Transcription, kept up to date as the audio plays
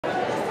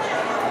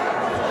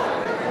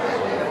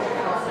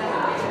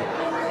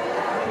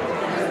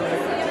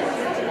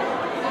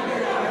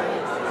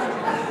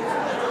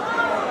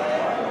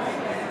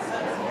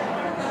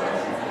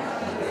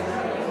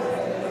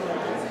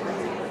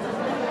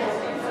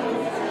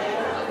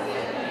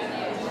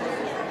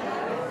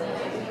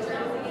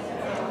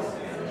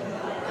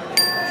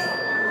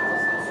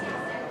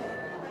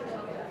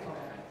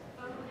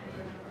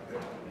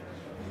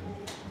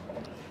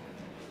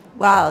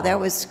Wow, that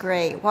was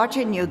great.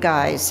 Watching you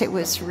guys, it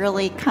was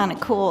really kind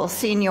of cool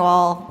seeing you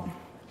all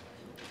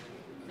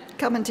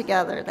coming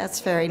together.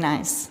 That's very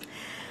nice.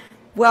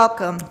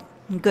 Welcome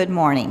and good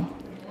morning.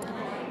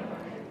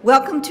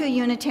 Welcome to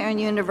Unitarian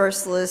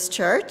Universalist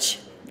Church.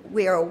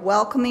 We are a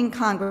welcoming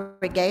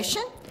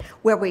congregation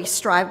where we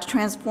strive to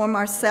transform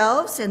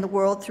ourselves and the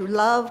world through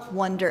love,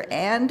 wonder,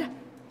 and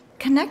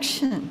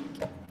connection.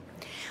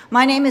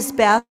 My name is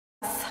Beth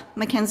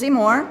Mackenzie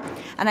Moore,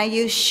 and I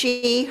use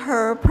she,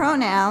 her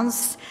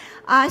pronouns.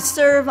 I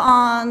serve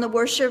on the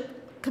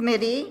worship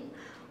committee.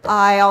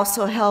 I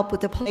also help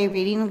with the play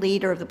reading,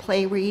 leader of the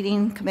play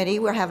reading committee.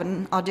 We're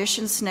having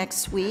auditions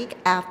next week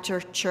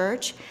after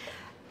church,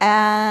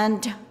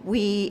 and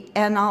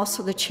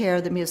also the chair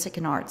of the music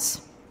and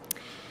arts.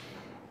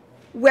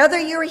 Whether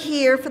you're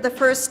here for the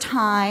first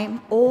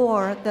time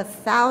or the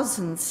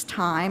thousandth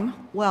time,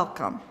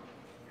 welcome.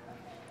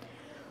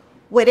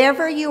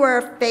 Whatever you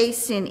are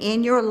facing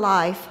in your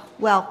life,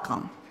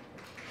 welcome.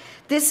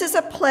 This is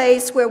a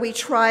place where we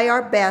try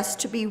our best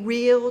to be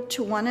real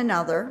to one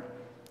another,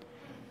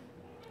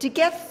 to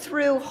get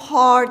through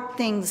hard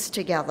things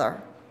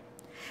together,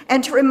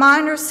 and to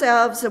remind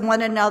ourselves and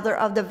one another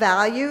of the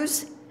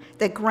values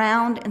that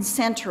ground and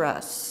center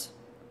us,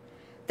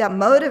 that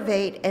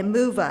motivate and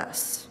move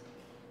us.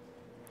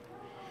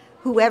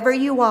 Whoever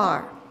you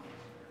are,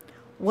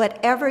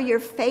 whatever your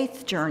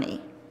faith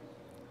journey,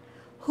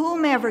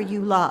 whomever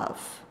you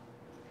love,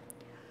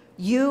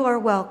 you are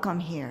welcome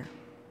here.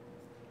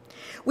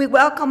 We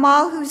welcome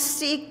all who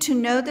seek to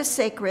know the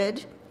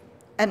sacred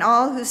and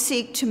all who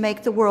seek to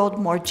make the world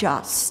more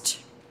just.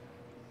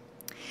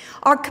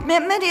 Our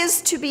commitment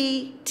is to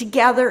be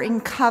together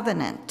in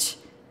covenant,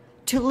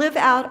 to live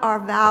out our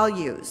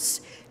values,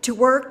 to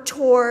work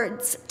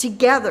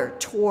together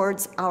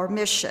towards our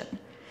mission.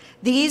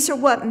 These are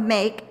what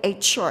make a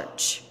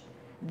church.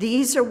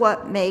 These are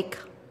what make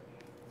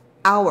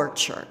our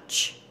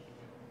church.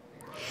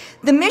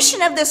 The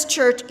mission of this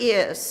church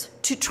is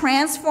to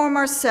transform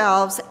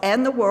ourselves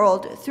and the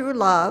world through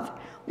love,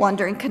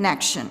 wonder, and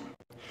connection.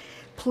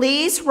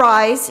 Please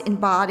rise in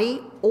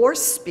body or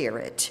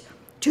spirit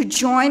to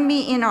join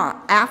me in our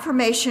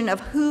affirmation of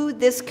who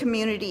this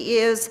community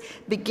is,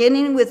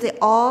 beginning with the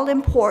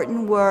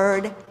all-important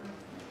word,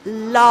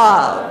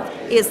 love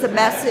is the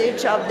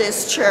message of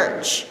this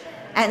church,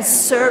 and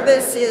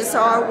service is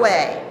our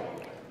way.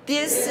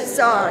 This is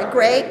our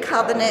great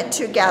covenant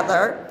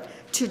together,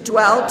 to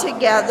dwell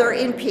together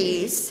in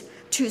peace,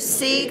 to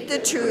seek the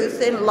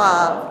truth in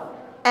love,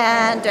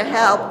 and to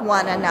help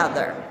one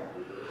another.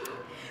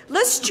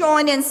 Let's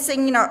join in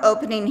singing our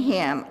opening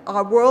hymn,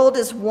 Our World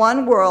is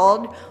One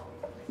World,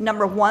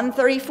 number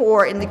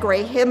 134 in the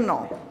Gray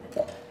Hymnal.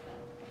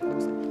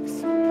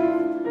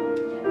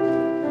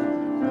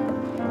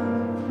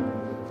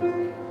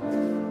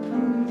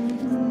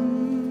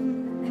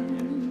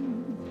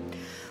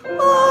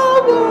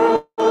 Our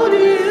world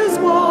is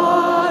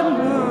one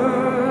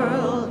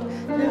world,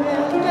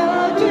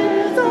 that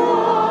is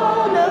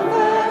all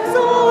affects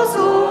us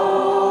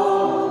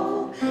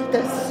all.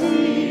 The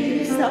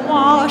seas that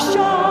wash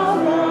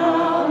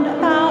around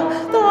about,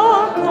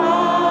 the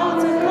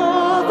clouds that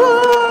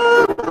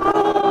cover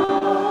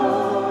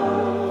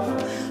all,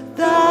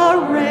 the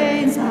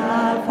rains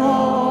that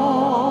fall.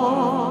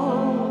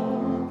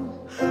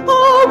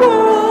 Our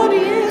world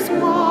is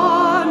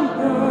one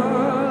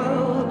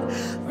world.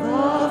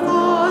 The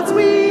thoughts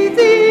we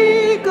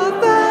think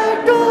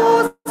affect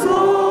us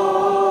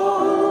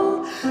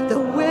all. The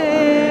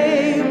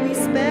way we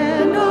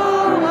spend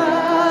our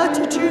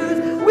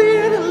attitudes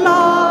with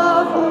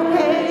love or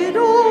hate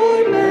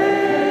or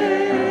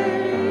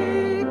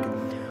make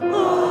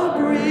a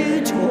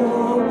bridge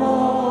or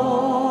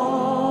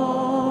wall.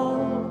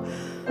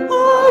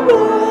 Our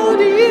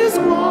world is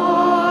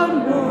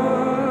one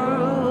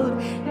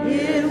world.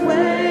 It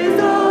weighs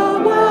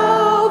the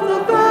wealth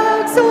that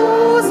backs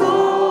us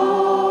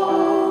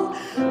all.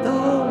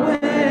 The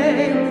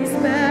way we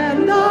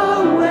spend,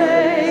 the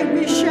way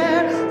we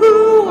share,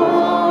 who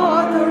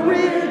are the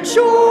rich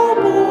or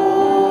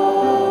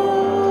poor,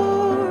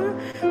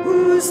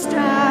 who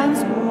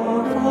stands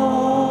or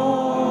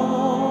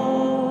falls.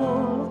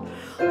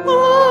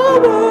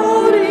 Our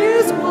world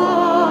is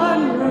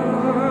one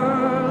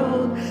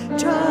world,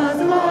 just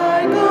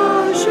like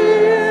a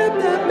ship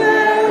that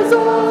bears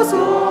us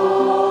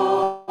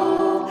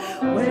all,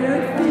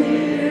 where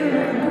fear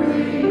and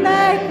greed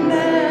make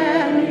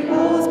many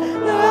holes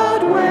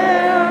that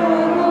where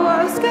a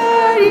horse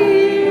can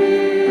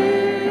hear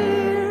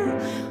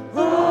a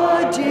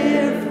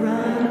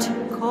different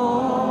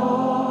call.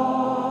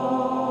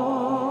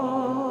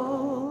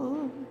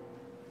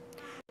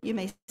 You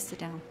may sit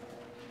down.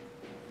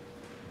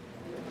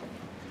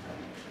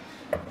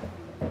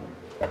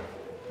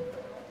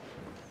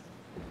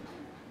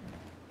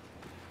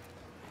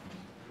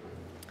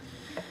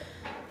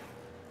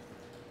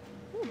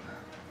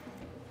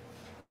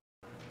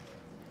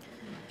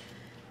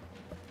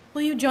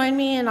 Will you join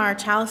me in our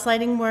chalice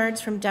lighting words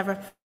from Deborah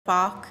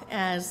Falk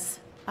as,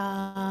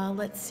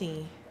 let's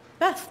see,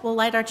 Beth will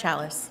light our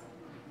chalice.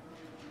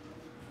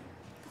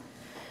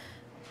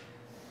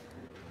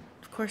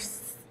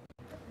 course,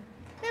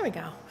 there we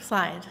go,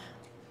 slide.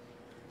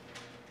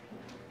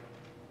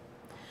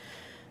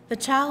 The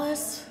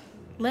chalice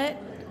lit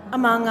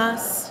among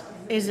us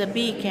is a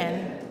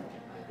beacon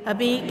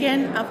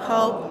of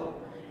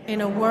hope in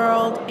a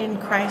world in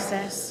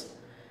crisis,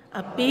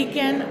 a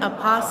beacon of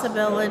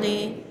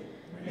possibility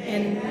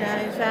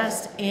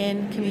manifest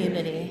in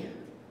community,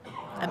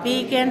 a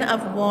beacon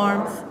of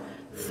warmth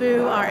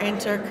through our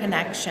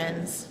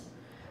interconnections,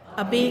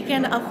 a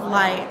beacon of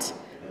light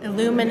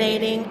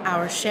illuminating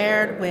our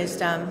shared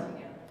wisdom,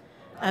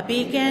 a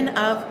beacon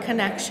of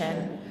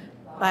connection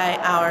by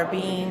our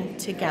being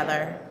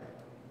together.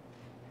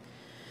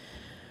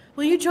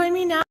 Will you join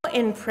me now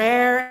in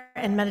prayer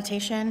and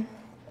meditation?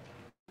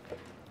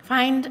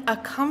 Find a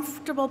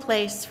comfortable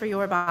place for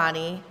your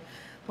body,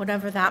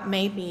 whatever that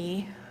may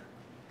be.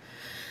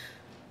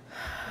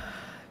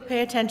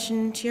 Pay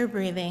attention to your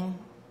breathing.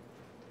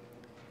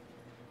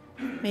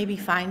 Maybe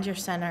find your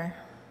center.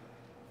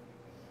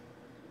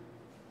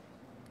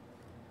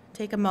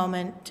 Take a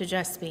moment to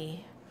just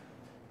be.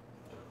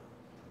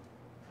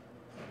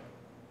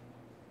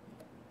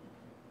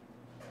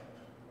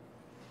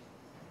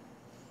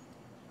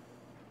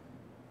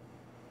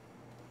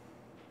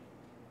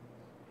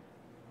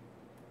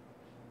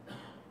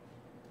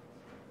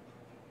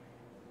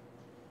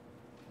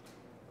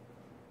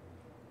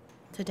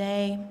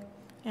 Today,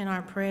 in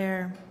our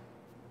prayer,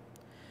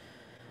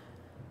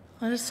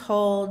 let us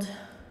hold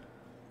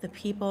the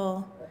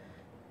people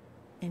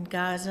in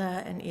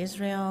Gaza and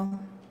Israel,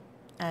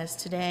 as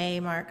today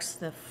marks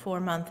the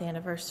 4-month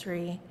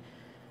anniversary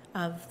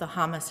of the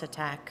Hamas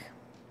attack,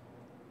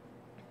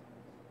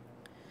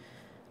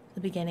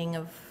 the beginning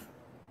of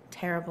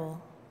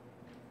terrible,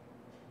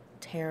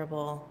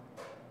 terrible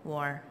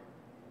war.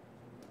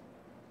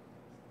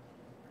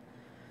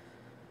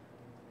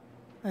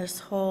 Let us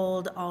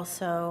hold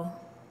also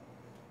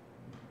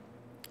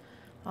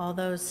all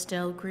those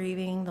still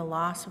grieving the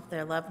loss of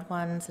their loved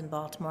ones in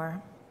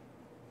Baltimore.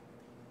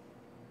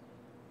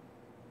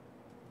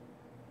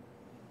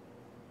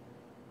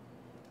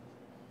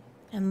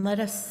 And let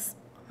us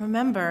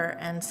remember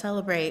and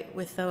celebrate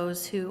with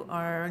those who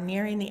are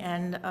nearing the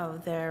end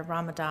of their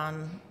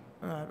Ramadan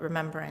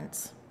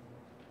remembrance.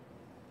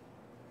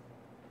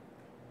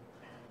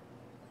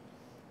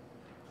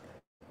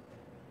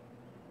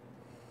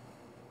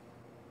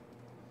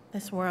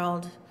 This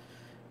world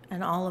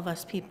and all of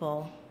us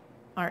people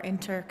are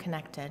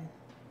interconnected.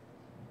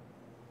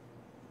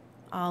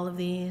 All of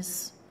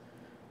these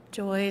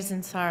joys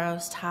and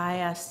sorrows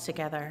tie us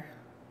together.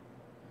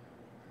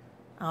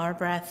 Our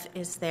breath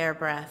is their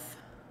breath.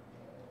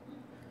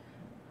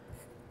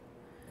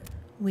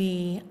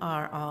 We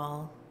are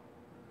all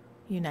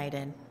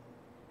united.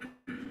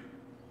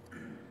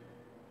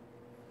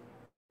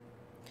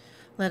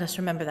 Let us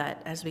remember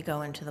that as we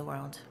go into the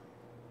world.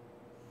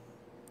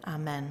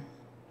 Amen.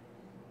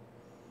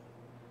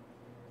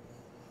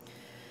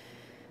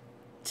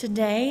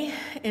 Today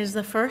is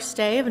the first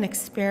day of an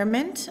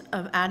experiment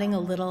of adding a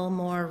little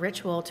more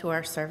ritual to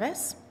our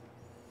service.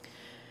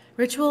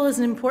 Ritual is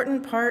an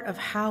important part of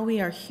how we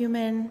are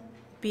human,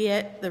 be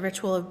it the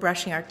ritual of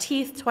brushing our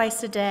teeth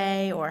twice a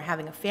day, or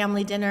having a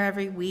family dinner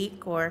every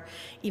week, or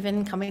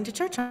even coming to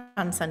church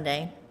on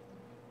Sunday.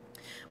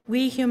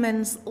 We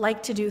humans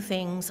like to do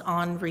things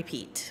on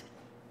repeat.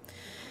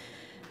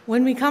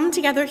 When we come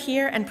together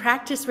here and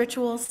practice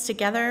rituals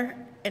together,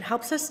 it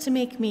helps us to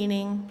make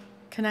meaning,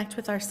 connect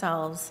with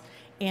ourselves,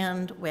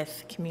 and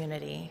with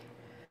community.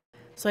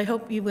 So I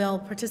hope you will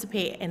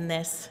participate in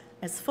this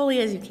as fully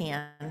as you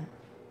can.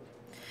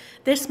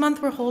 This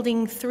month we're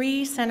holding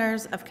 3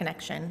 centers of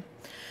connection.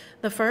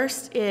 The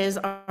first is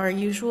our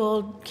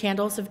usual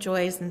candles of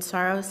joys and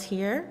sorrows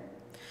here.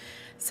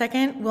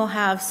 Second, we'll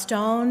have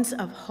stones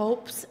of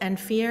hopes and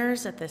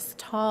fears at this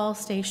tall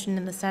station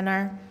in the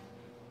center.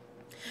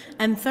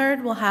 And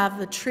third, we'll have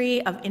the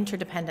tree of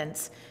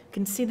interdependence. You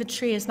can see the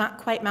tree is not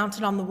quite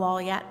mounted on the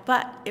wall yet,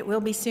 but it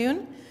will be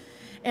soon.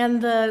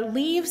 And the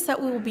leaves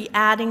that we will be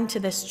adding to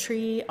this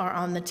tree are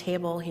on the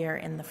table here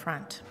in the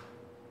front.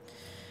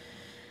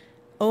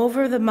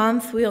 Over the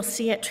month, we'll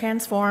see it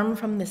transform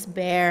from this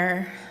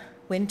bare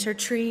winter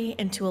tree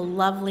into a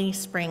lovely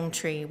spring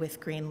tree with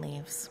green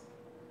leaves.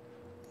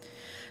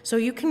 So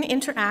you can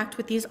interact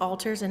with these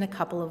altars in a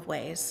couple of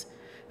ways.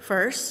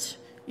 First,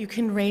 you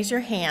can raise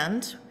your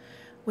hand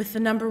with the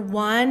number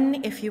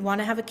 1 if you want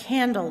to have a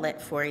candle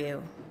lit for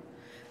you.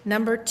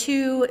 Number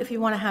 2 if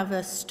you want to have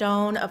a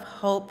stone of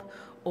hope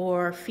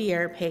or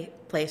fear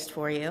placed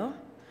for you.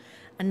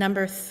 And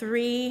number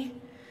 3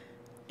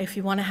 if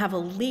you want to have a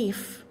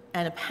leaf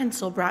and a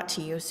pencil brought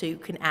to you so you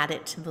can add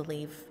it to the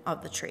leaf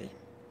of the tree.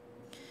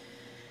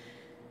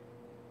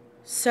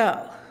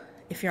 So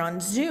if you're on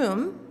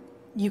Zoom,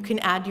 you can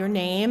add your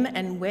name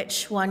and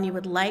which one you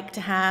would like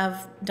to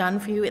have done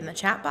for you in the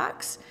chat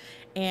box.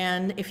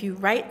 And if you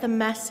write the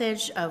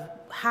message of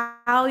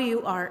how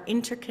you are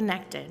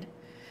interconnected,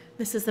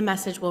 this is the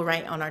message we'll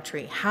write on our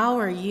tree. How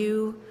are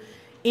you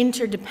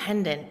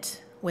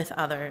interdependent with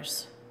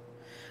others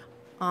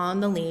on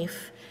the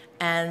leaf?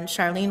 And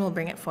Charlene will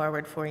bring it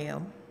forward for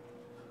you.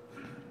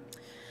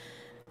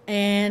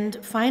 And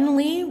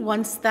finally,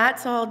 once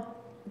that's all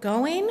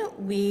going,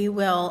 we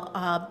will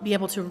be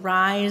able to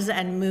rise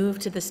and move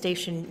to the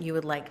station you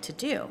would like to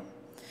do.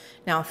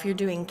 Now, if you're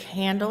doing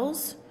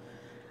candles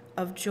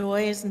of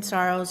joys and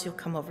sorrows, you'll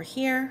come over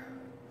here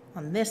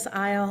on this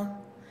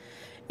aisle.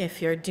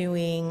 If you're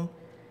doing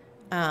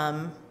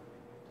the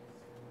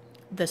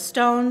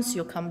stones,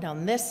 you'll come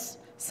down this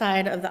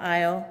side of the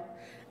aisle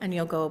and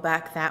you'll go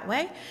back that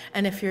way.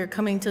 And if you're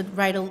coming to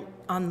write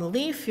on the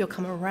leaf, you'll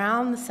come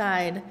around the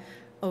side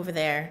over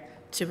there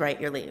to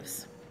write your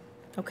leaves.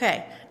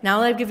 Okay, now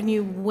that I've given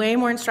you way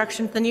more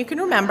instructions than you can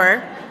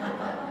remember,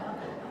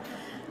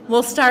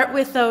 we'll start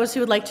with those who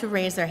would like to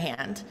raise their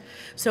hand.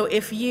 So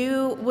if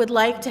you would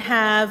like to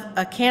have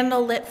a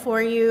candle lit for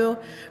you,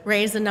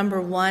 raise the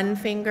number 1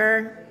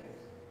 finger.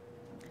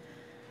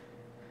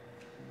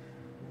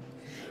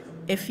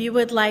 If you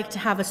would like to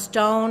have a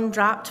stone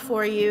dropped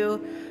for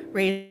you,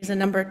 raise the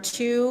number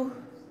 2.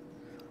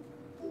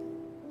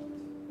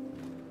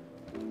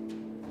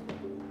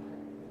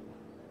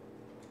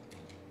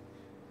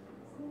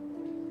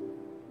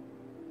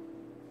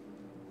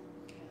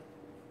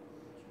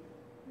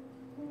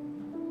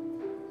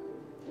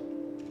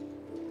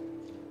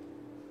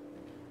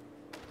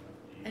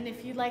 And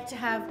if you'd like to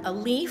have a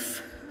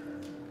leaf,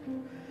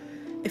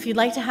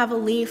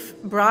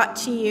 brought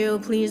to you,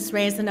 please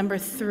raise the number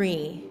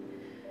 3.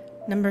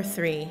 Number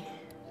 3.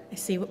 I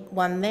see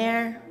one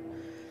there.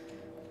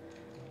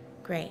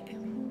 Great.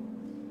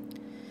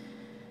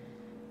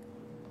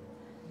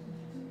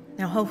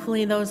 Now,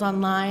 hopefully those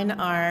online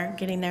are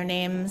getting their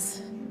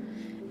names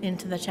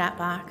into the chat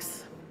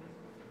box.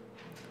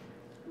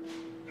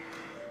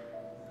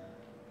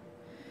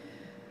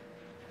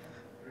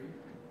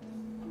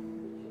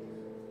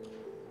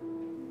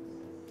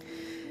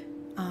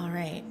 All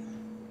right.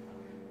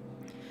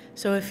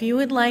 So if you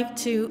would like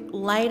to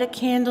light a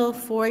candle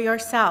for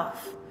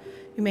yourself,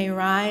 you may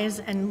rise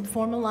and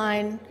form a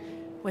line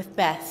with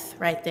Beth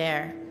right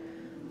there.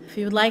 If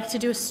you would like to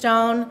do a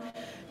stone,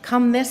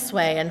 come this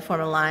way and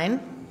form a line.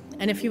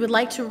 And if you would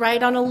like to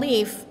write on a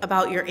leaf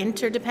about your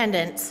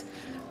interdependence,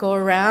 go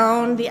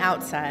around the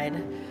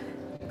outside.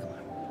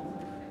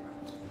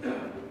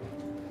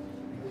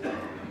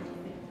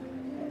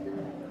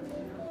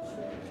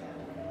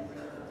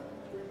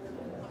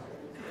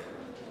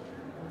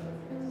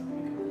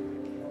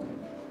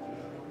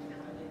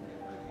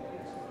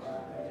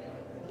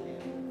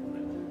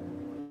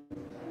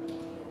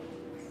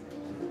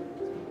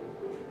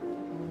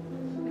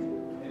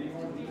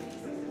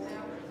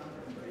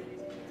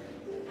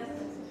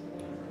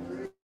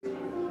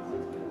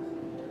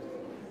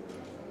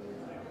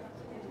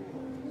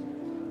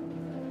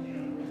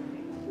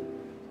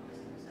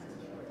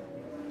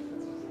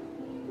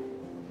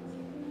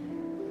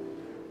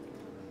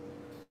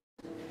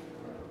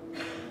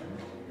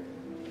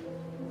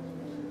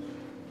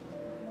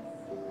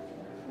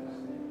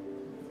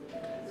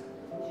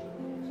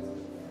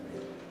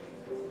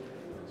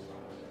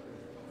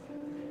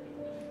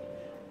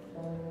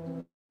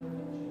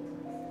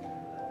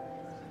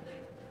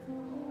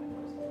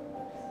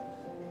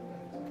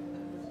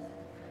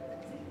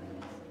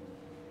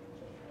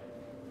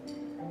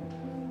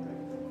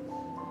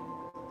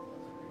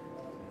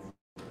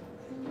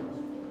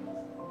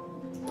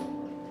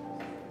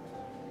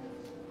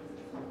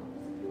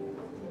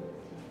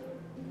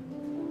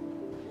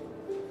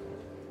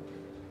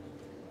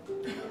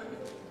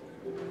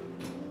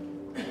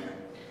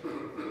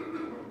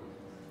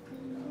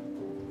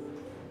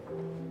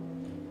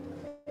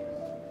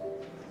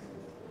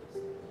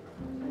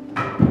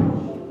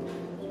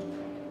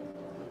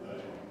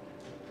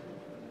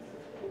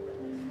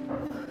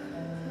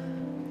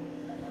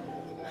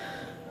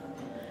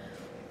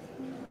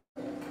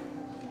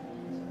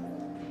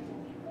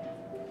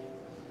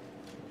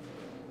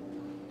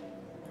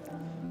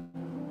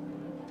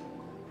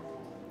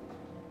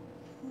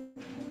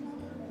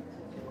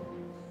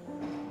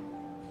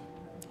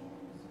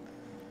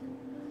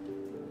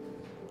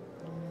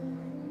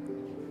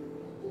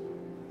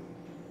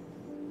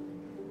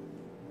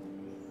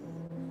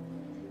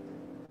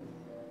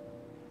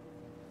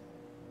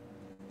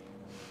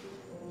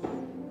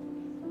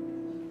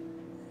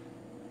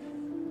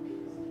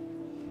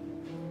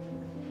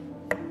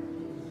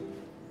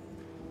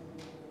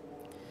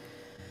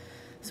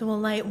 So we'll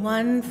light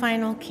one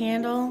final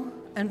candle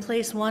and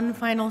place one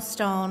final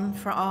stone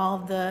for all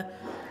the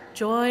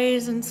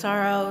joys and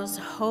sorrows,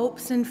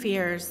 hopes and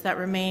fears that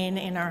remain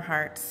in our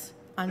hearts,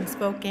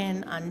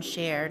 unspoken,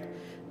 unshared,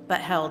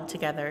 but held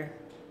together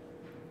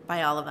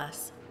by all of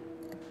us.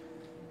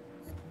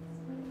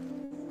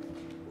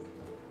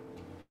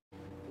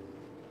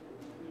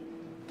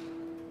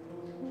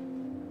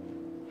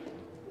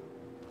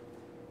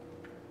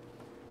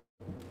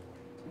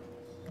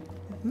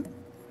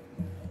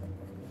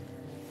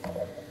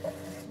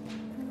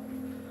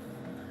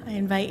 I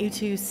invite you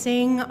to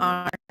sing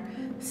our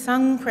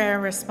sung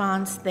prayer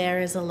response,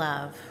 There is a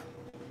Love.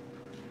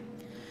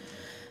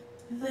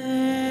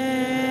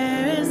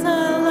 There is a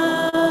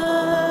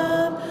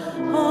love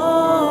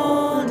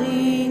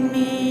holding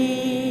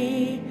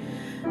me,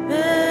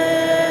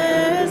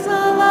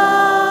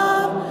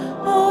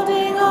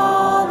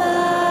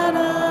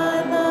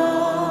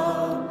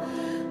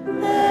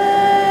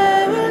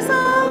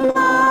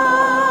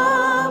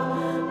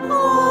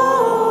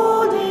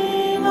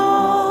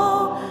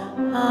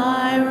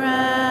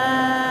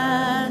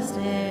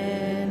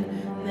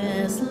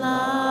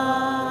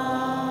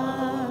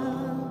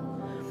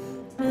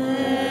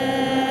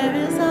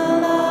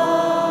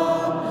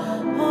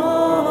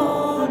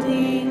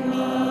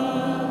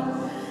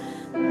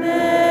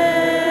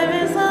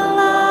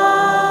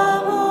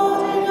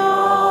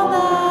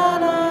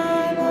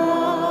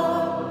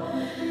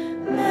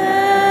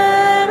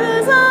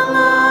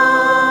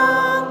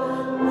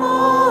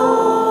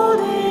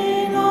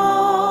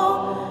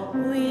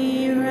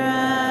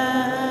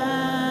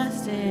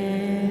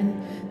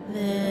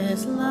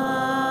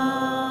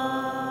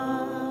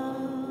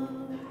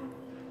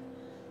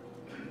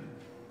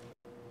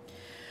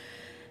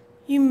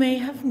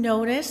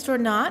 noticed or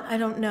not, I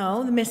don't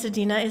know, Miss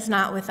Adina is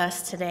not with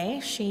us today.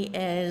 She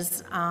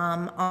is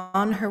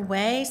on her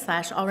way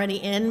 / already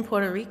in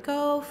Puerto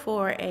Rico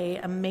for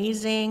an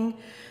amazing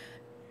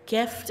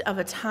gift of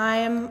a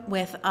time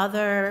with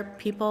other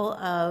people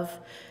of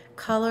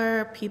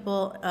color,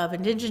 people of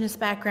indigenous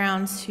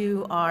backgrounds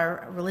who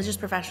are religious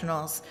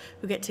professionals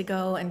who get to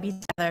go and be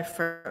together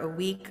for a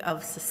week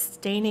of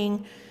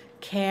sustaining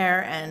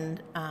care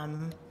and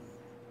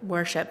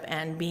worship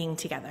and being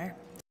together.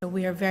 So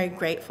we are very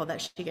grateful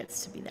that she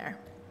gets to be there.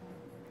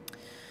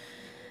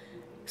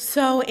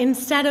 So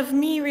instead of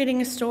me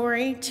reading a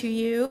story to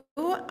you,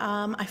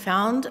 I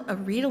found a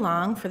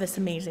read-along for this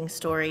amazing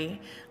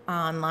story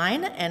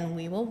online, and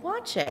we will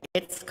watch it.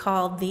 It's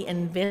called The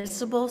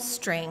Invisible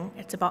String.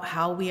 It's about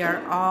how we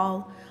are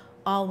all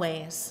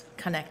always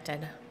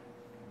connected.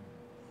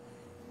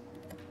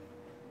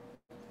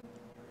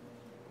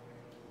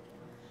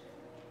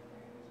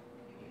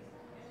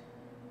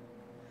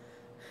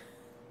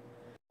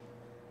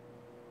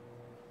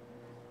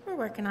 We're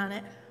working on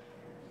it.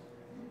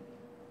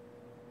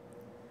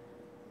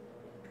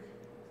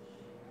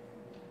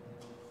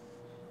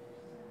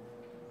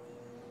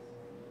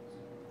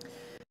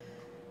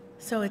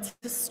 So it's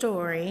a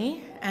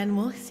story, and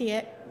we'll see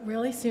it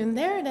really soon.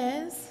 There it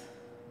is.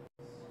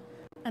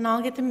 And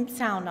I'll get the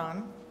sound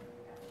on.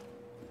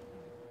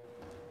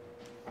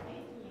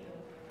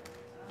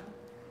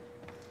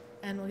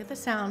 And we'll get the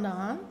sound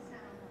on.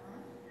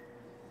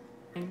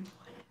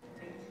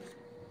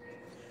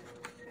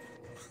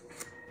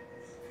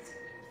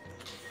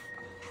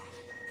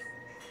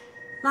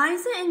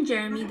 Liza and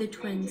Jeremy, the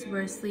twins,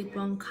 were asleep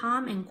one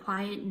calm and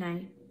quiet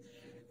night.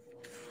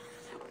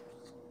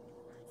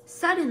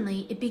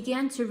 Suddenly, it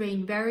began to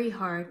rain very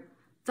hard.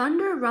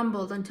 Thunder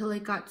rumbled until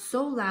it got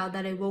so loud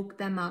that it woke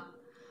them up.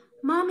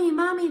 "Mommy,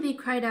 Mommy," they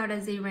cried out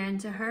as they ran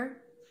to her.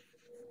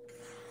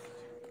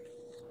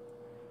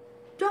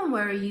 "Don't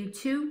worry, you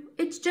two.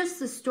 It's just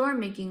the storm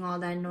making all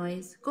that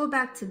noise. Go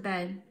back to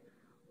bed."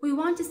 "We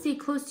want to stay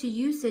close to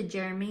you," said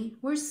Jeremy.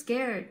 "We're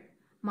scared."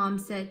 Mom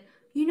said,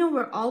 "You know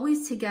we're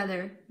always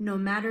together, no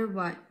matter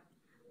what."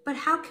 "But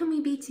how can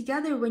we be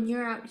together when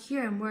you're out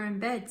here and we're in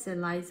bed?" said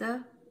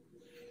Liza.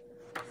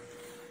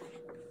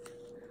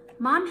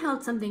 Mom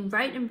held something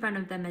right in front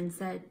of them and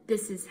said,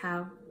 "This is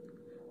how."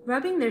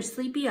 Rubbing their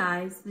sleepy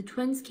eyes, the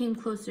twins came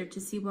closer to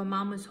see what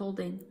Mom was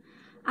holding.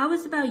 "I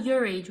was about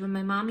your age when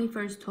my mommy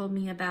first told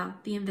me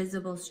about the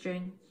invisible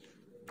string."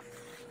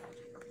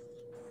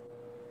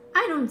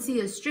 "I don't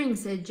see a string,"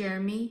 said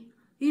Jeremy.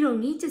 "You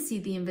don't need to see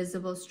the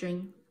invisible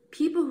string.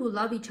 People who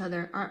love each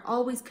other are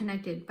always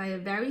connected by a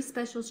very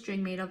special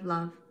string made of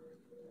love."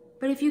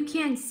 "But if you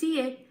can't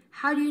see it,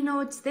 how do you know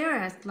it's there?"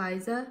 asked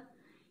Liza.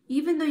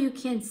 "Even though you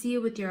can't see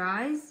it with your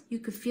eyes, you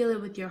could feel it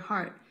with your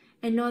heart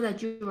and know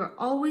that you are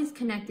always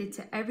connected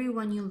to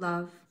everyone you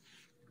love."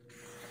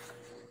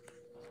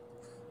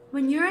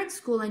 When you're at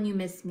school and you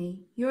miss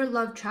me, your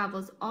love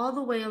travels all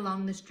the way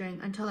along the string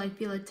until I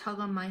feel a tug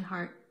on my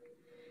heart.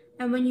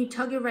 And when you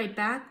tug it right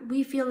back,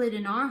 we feel it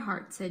in our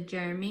heart, said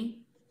Jeremy.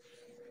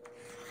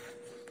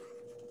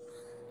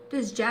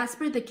 "Does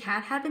Jasper the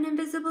cat have an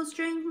invisible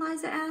string?"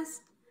 Liza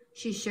asked.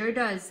 "She sure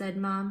does," said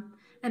Mom.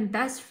 "And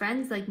best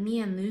friends like me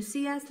and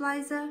Lucy?" asked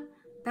Liza.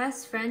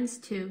 "Best friends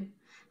too.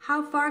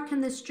 How far can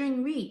the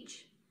string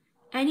reach?"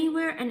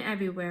 "Anywhere and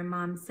everywhere,"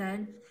 Mom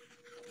said.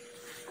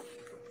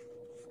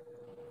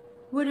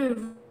 "Would it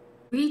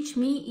reach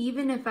me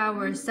even if I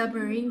were a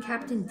submarine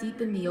captain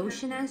deep in the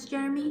ocean?" asked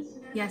Jeremy.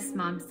 "Yes,"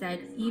 Mom said,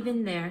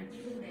 "even there."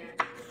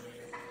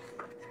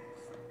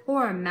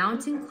 "Or a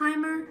mountain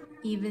climber?"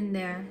 "Even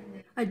there."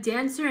 "A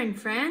dancer in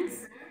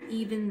France?"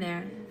 "Even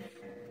there."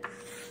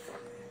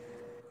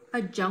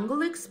 "A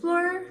jungle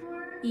explorer?"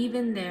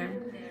 "Even there."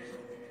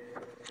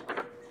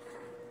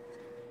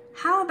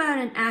 "How about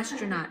an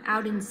astronaut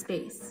out in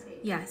space?"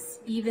 "Yes,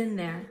 even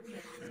there."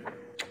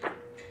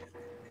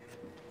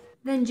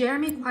 Then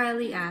Jeremy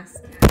quietly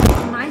asked,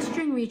 "Can my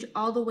string reach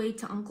all the way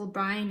to Uncle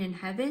Brian in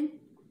heaven?"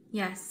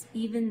 "Yes,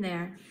 even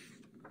there."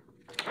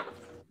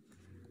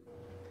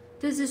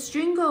 "Does the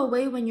string go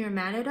away when you're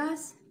mad at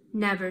us?"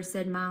 "Never,"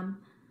 said Mom.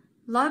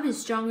 "Love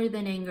is stronger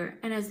than anger,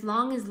 and as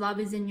long as love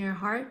is in your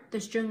heart,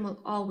 the string will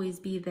always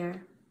be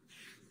there."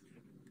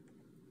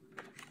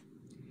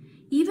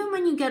 Even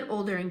when you get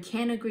older and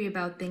can't agree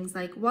about things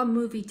like what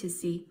movie to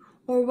see,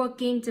 or what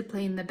game to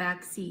play in the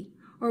back seat,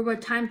 or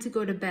what time to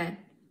go to bed.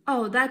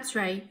 "Oh, that's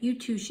right, you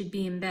two should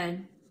be in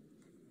bed."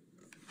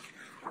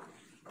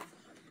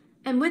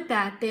 And with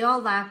that, they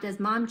all laughed as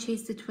Mom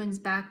chased the twins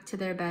back to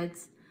their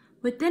beds.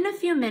 Within a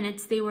few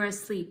minutes, they were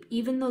asleep,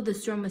 even though the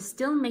storm was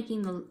still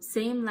making the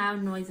same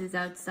loud noises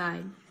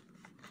outside.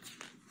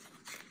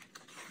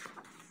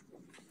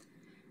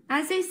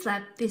 As they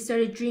slept, they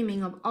started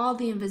dreaming of all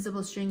the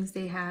invisible strings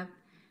they have,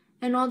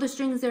 and all the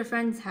strings their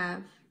friends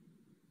have,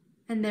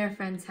 and their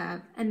friends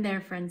have, and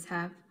their friends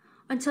have,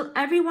 until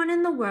everyone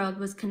in the world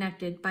was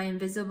connected by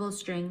invisible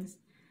strings,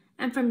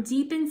 and from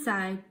deep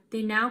inside,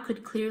 they now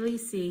could clearly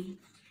see.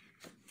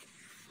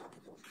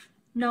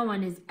 No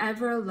one is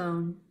ever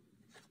alone.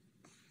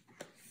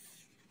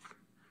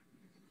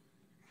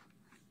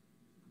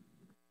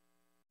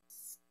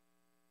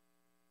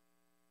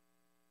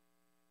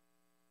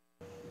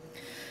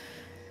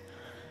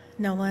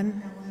 No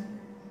one?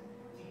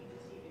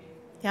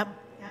 Yep.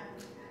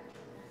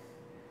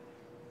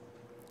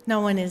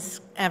 No one is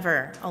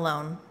ever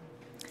alone.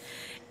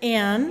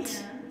 And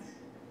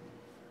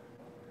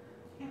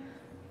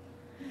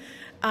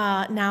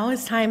now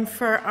it's time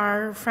for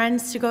our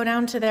friends to go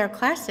down to their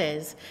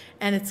classes,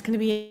 and it's going to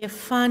be a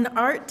fun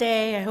art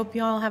day. I hope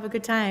you all have a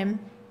good time.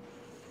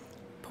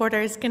 Porter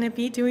is going to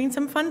be doing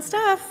some fun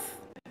stuff.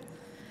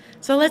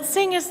 So let's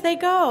sing as they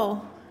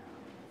go.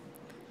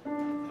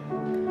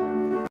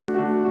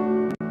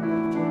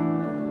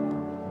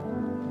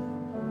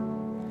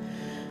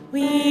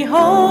 We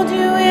hold you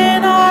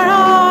in our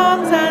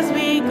arms as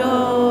we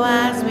go,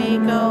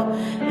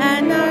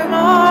 and our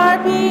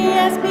heart be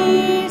as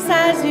peace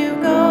as you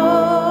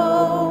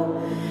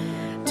go,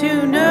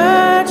 to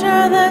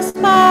nurture the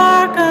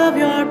spark of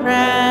your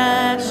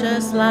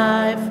precious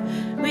life.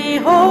 We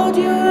hold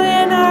you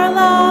in our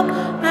love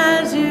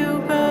as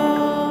you go.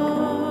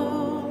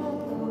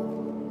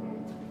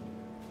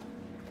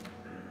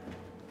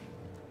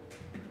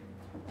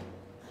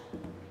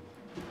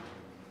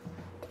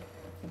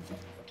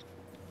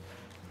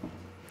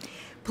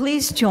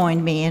 Please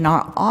join me in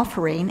our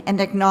offering and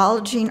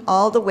acknowledging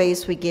all the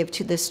ways we give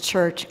to this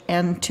church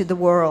and to the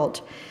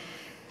world.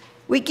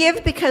 We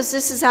give because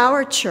this is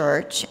our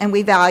church, and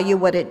we value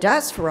what it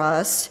does for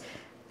us,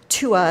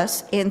 to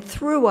us, and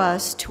through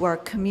us to our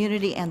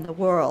community and the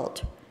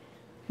world.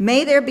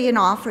 May there be an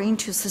offering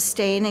to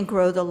sustain and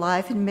grow the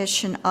life and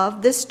mission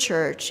of this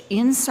church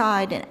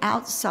inside and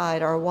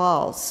outside our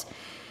walls.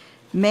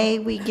 May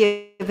we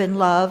give in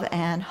love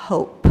and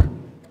hope.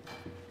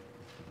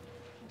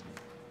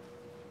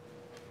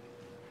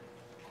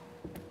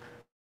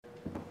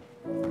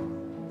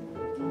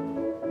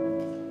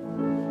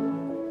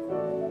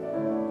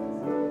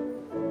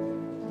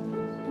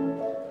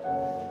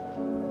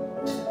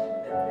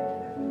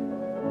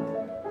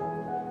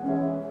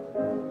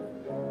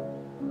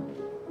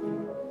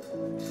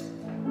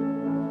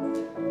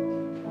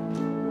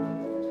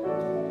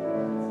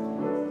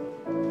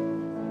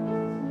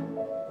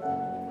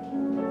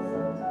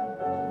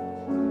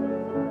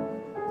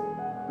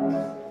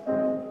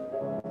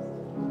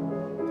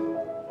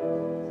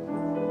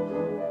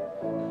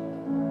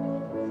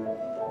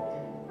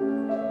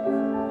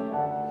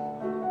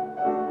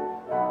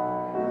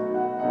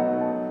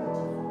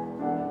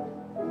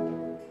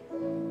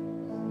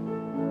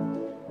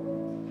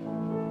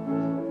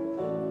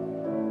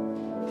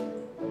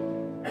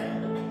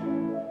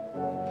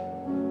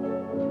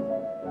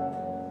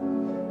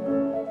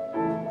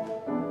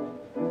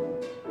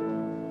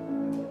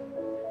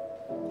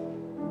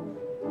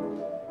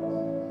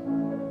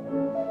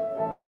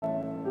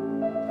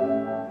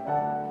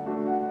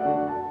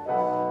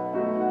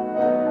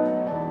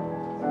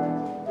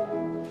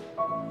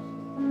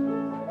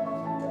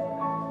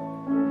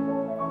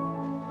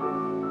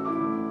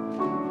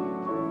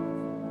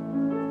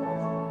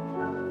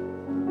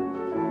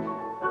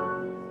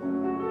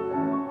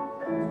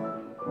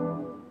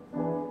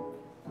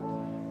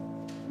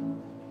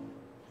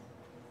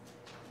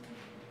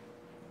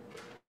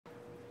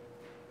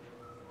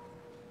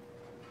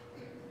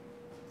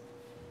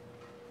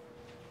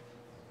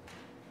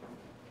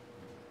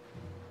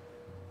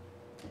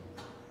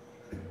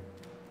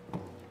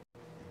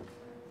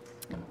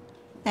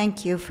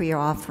 Thank you for your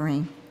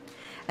offering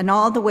and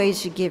all the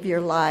ways you give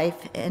your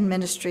life and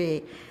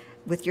ministry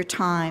with your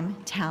time,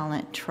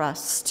 talent,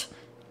 trust,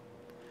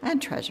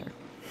 and treasure.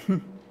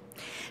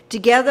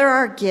 Together,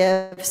 our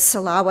gifts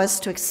allow us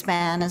to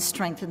expand and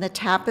strengthen the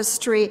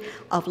tapestry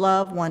of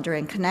love, wonder,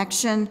 and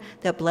connection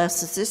that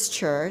blesses this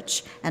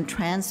church and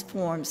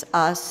transforms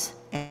us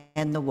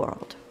and the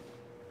world.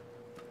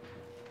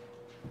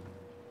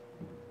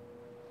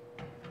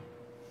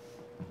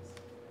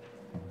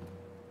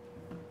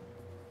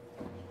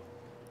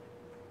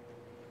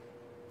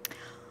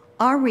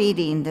 Our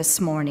reading this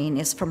morning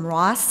is from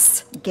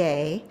Ross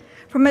Gay,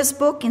 from his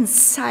book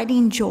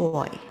Inciting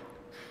Joy,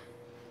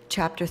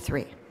 chapter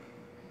 3.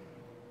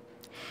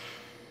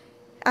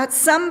 At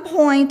some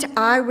point,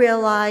 I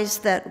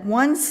realized that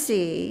one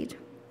seed,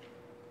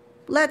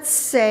 let's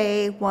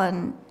say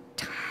one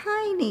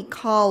tiny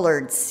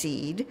collard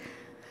seed,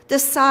 the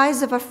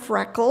size of a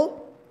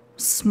freckle,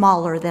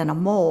 smaller than a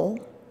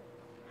mole,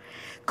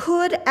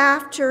 could,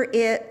 after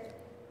it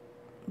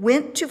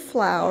went to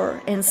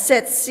flower and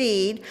set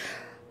seed,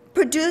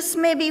 produce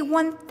maybe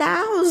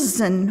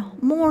 1,000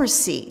 more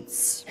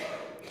seeds,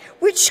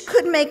 which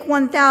could make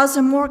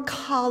 1,000 more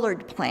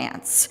collard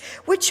plants,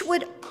 which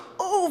would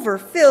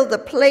overfill the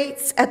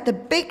plates at the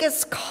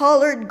biggest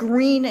collard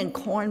green and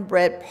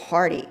cornbread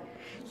party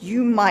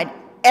you might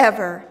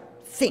ever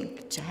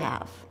think to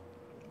have.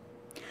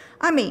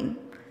 I mean,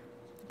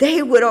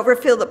 they would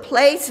overfill the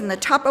plates and the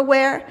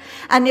Tupperware,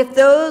 and if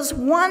those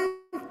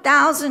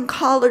 1,000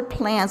 collard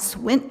plants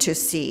went to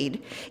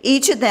seed,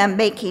 each of them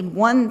making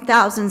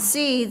 1,000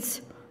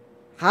 seeds,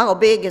 how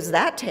big is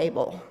that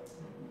table?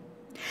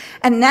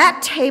 And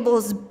that table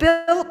is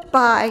built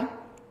by,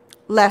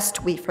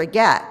 lest we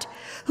forget,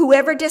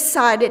 whoever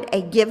decided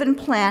a given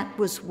plant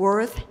was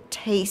worth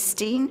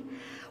tasting,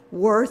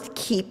 worth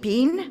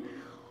keeping,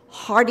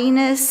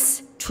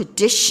 hardiness,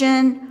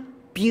 tradition,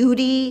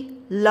 beauty,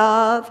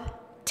 love,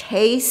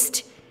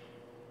 taste,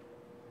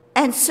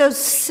 and so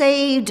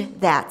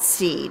saved that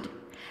seed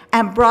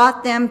and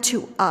brought them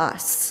to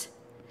us,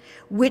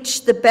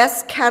 which the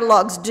best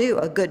catalogs do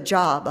a good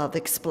job of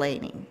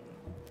explaining.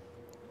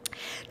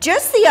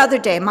 Just the other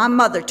day, my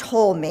mother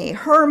told me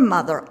her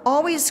mother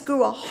always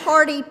grew a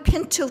hardy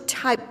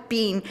pinto-type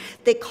bean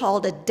they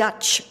called a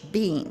Dutch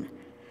bean,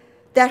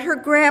 that her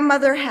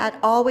grandmother had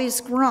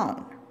always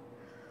grown.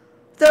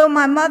 Though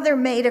my mother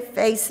made a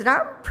face that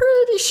I'm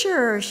pretty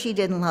sure she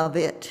didn't love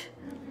it.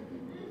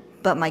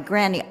 But my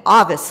granny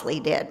obviously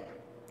did.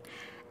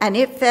 And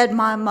it fed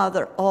my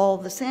mother all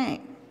the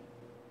same.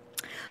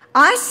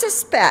 I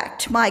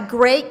suspect my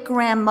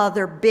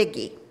great-grandmother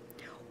Biggie,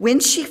 when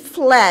she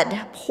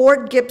fled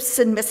Port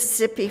Gibson,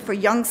 Mississippi for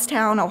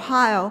Youngstown,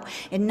 Ohio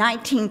in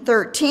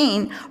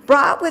 1913,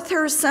 brought with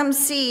her some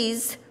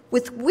seeds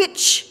with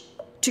which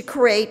to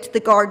create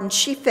the garden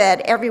she fed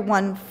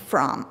everyone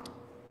from.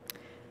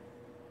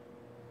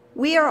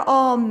 We are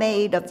all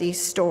made of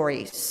these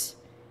stories,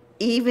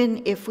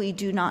 even if we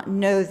do not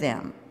know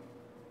them.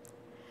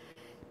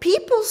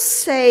 People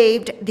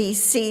saved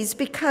these seeds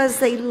because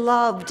they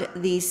loved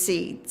these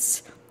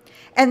seeds,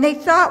 and they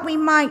thought we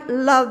might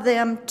love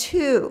them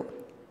too,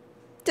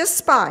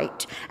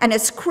 despite, and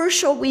it's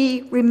crucial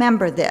we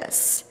remember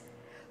this,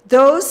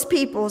 those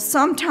people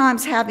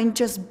sometimes having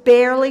just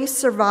barely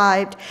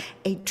survived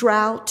a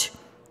drought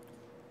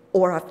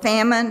or a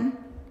famine,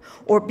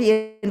 or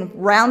being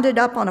rounded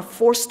up on a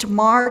forced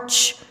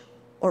march,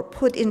 or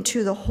put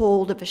into the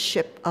hold of a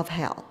ship of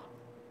hell.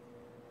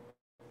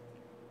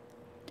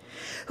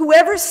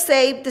 Whoever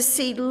saved the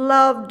seed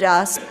loved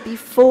us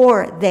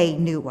before they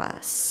knew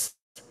us.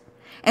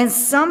 And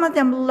some of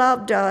them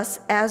loved us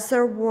as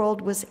their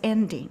world was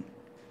ending.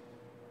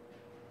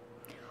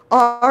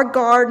 Our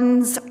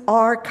gardens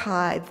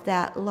archive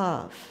that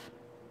love.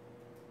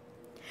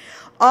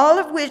 All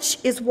of which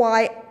is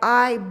why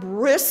I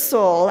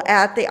bristle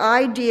at the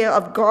idea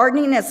of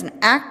gardening as an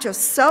act of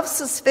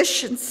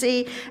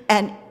self-sufficiency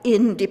and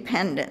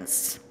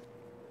independence.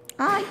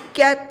 I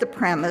get the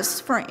premise,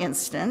 for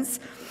instance.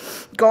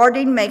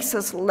 Gardening makes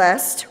us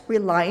less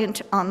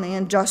reliant on the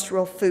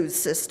industrial food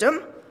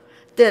system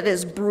that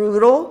is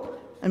brutal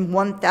in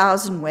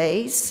 1,000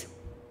 ways.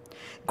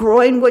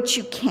 Growing what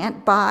you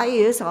can't buy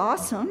is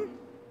awesome.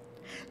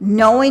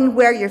 Knowing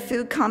where your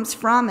food comes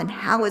from and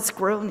how it's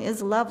grown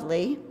is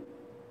lovely.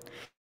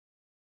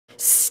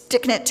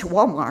 Sticking it to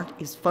Walmart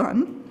is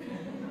fun.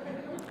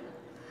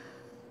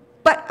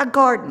 But a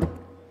garden,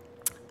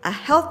 a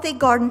healthy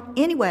garden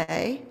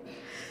anyway,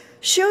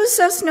 shows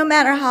us no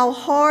matter how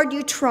hard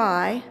you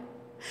try,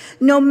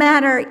 no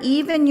matter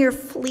even your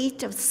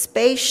fleet of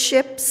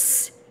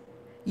spaceships,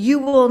 you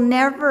will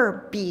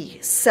never be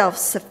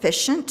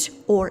self-sufficient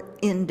or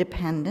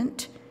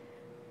independent,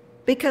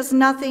 because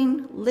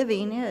nothing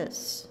living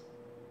is.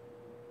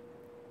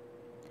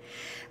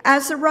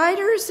 As the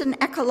writers and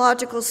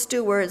ecological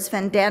stewards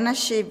Vandana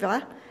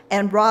Shiva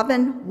and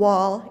Robin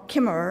Wall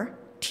Kimmerer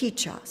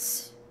teach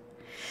us,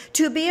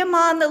 to be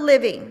among the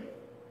living,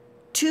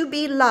 to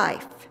be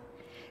life,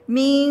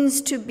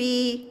 means to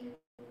be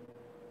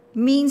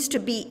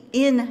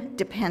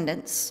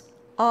independence,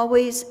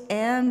 always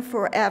and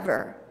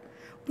forever,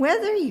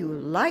 whether you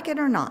like it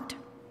or not.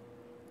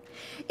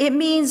 It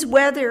means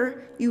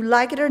whether you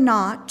like it or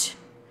not,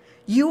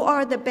 you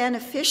are the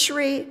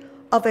beneficiary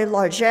of a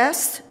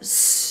largesse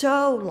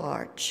so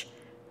large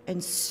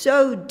and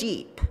so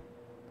deep,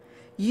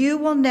 you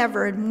will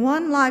never in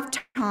one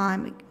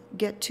lifetime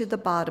get to the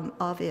bottom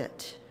of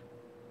it.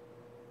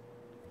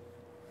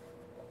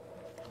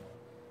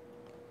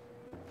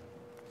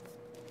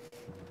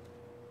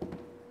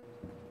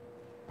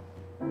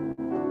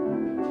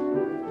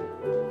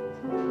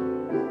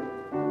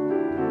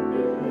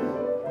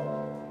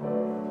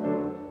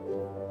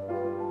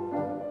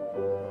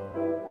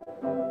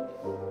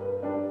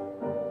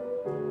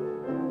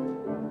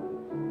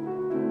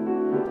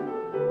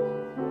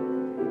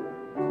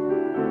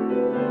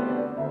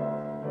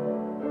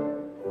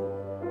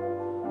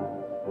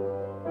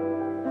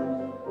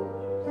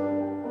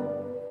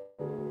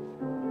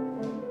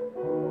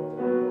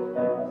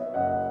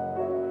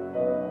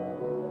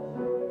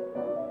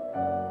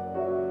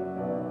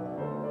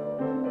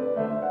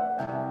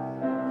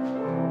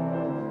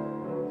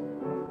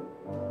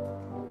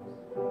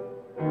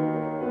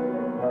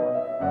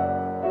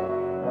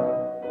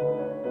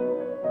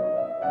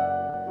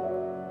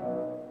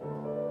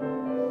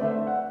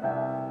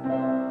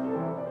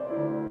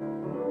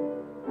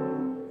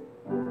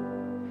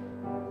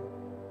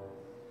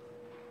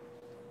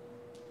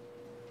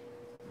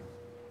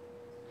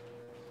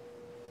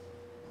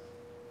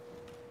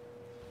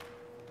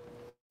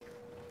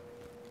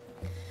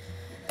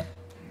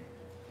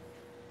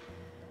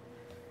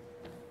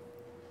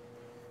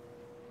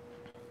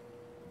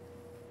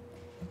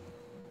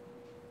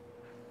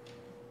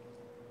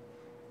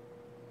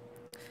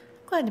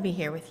 Glad to be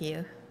here with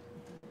you.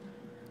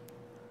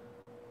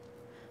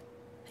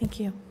 Thank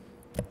you.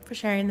 for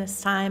sharing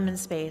this time and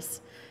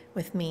space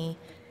with me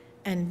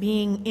and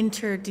being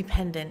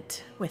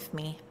interdependent with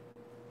me.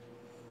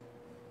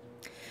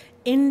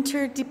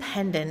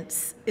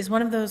 Interdependence is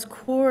one of those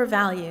core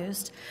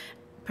values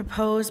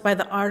proposed by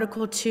the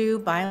Article 2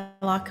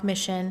 Bylaw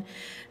Commission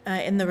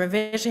in the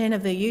revision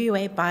of the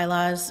UUA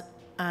bylaws,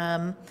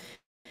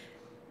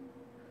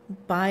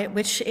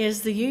 which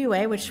is the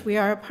UUA, which we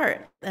are a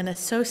part, an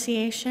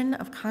association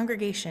of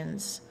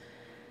congregations.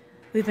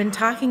 We've been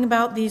talking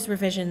about these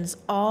revisions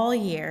all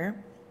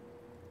year,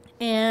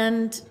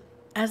 and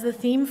as the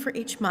theme for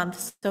each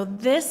month, so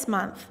this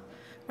month,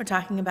 we're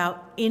talking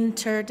about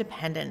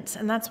interdependence,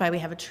 and that's why we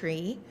have a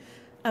tree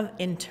of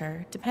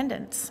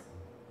interdependence.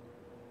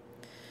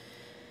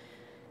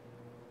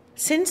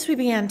 Since we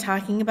began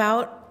talking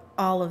about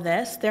all of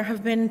this, there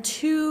have been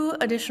 2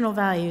 additional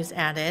values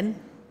added,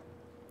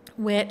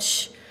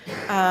 which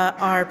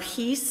are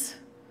peace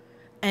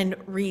and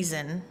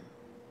reason.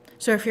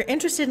 So if you're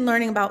interested in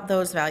learning about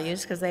those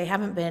values, because they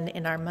haven't been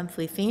in our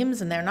monthly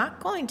themes and they're not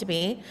going to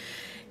be,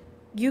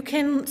 you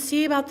can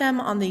see about them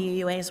on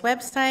the UUA's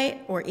website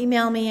or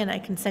email me and I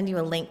can send you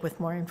a link with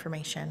more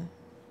information.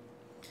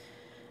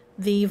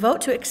 The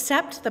vote to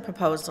accept the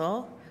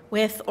proposal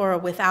with or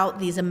without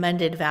these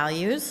amended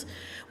values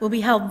will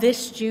be held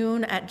this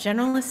June at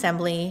General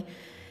Assembly.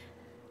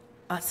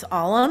 It's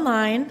all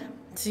online,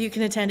 so you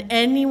can attend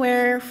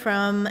anywhere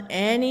from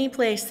any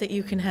place that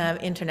you can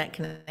have internet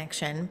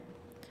connection.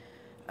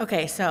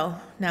 Okay, so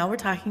now we're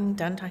done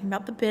talking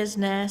about the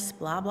business,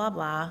 blah, blah,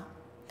 blah.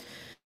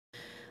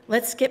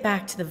 Let's get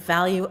back to the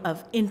value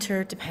of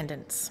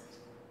interdependence.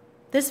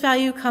 This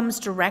value comes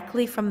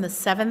directly from the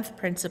 7th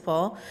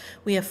principle.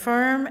 We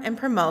affirm and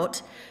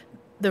promote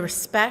the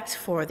respect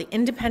for the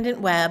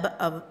interdependent web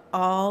of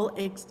all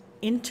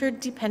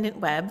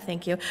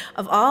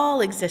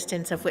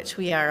existence of which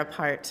we are a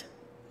part.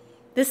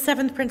 This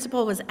 7th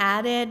principle was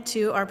added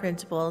to our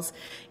principles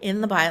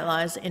in the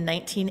bylaws in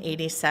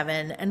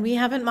 1987, and we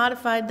haven't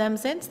modified them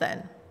since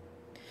then,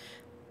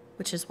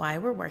 which is why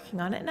we're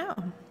working on it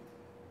now.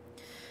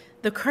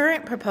 The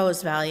current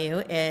proposed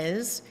value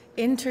is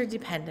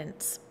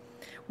interdependence.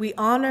 We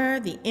honor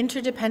the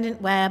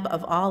interdependent web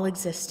of all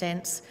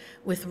existence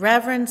with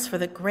reverence for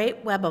the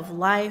great web of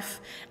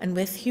life, and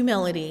with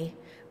humility,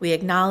 we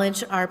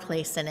acknowledge our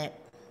place in it.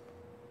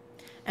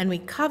 And we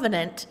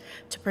covenant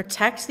to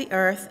protect the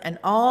earth and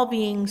all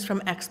beings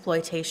from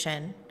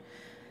exploitation.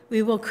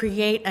 We will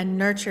create and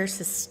nurture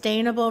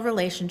sustainable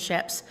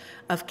relationships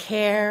of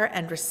care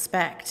and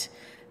respect,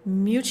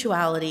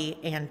 mutuality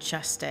and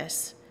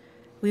justice.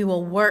 We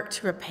will work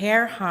to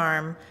repair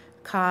harm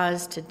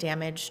caused to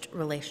damaged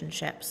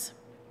relationships.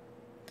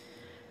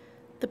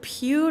 The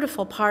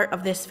beautiful part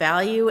of this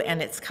value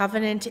and its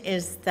covenant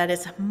is that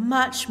it's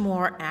much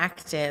more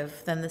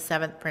active than the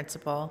 7th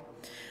principle.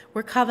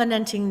 We're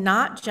covenanting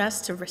not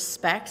just to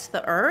respect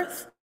the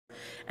earth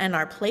and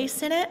our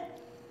place in it,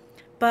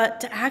 but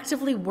to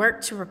actively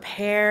work to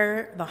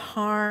repair the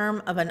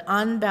harm of an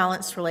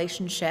unbalanced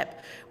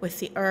relationship with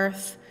the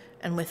earth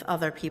and with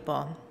other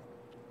people.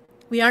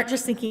 We aren't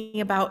just thinking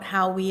about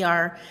how we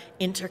are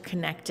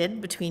interconnected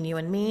between you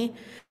and me,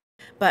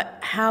 but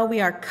how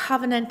we are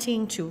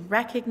covenanting to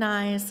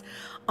recognize,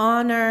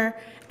 honor,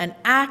 and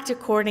act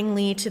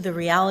accordingly to the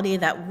reality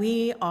that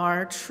we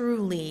are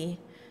truly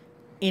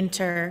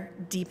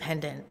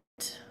interdependent.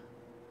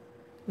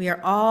 We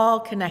are all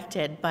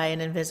connected by an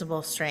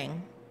invisible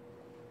string,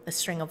 a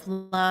string of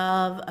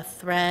love, a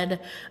thread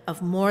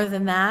of more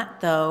than that,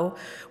 though.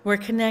 We're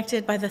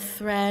connected by the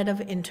thread of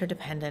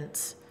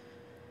interdependence.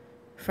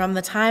 From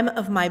the time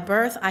of my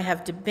birth, I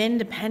have been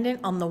dependent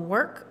on the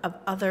work of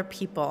other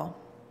people,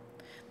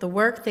 the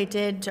work they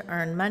did to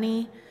earn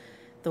money,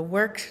 the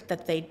work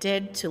that they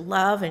did to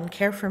love and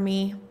care for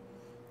me,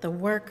 the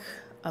work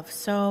of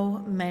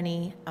so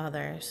many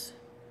others.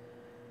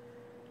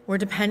 We're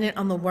dependent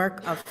on the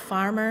work of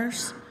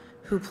farmers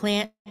who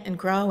plant and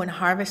grow and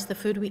harvest the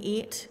food we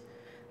eat,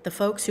 the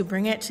folks who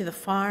bring it to the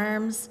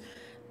farms,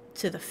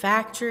 to the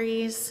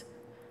factories,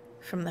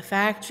 from the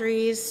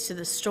factories to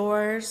the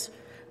stores,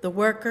 the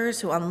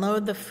workers who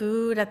unload the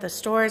food at the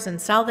stores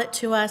and sell it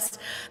to us.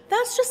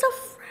 That's just a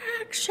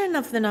fraction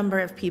of the number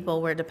of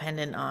people we're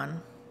dependent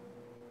on.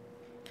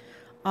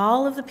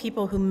 All of the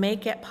people who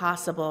make it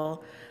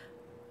possible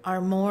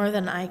are more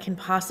than I can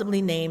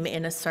possibly name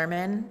in a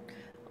sermon,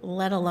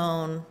 let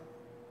alone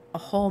a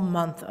whole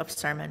month of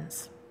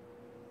sermons.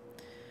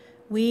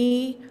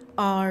 We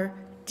are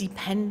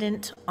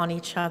dependent on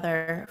each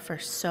other for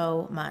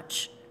so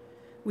much.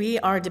 We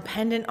are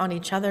dependent on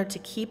each other to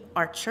keep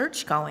our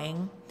church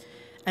going.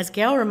 As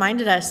Gail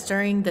reminded us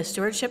during the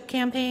stewardship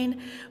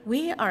campaign,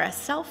 we are a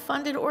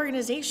self-funded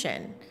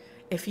organization.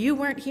 If you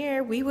weren't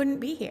here, we wouldn't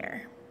be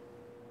here.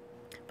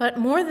 But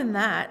more than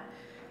that,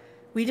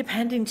 we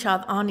depend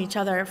on each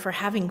other for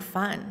having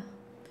fun.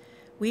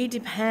 We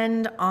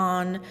depend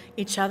on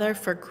each other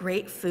for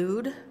great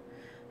food,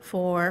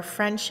 for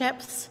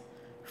friendships,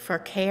 for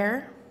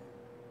care.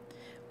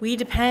 We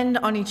depend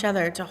on each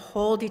other to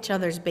hold each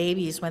other's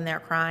babies when they're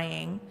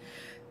crying,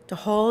 to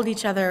hold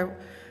each other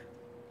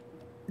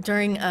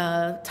during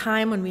a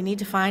time when we need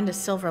to find a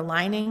silver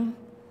lining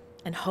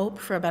and hope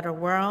for a better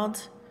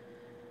world,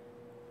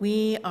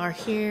 we are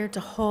here to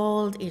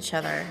hold each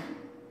other.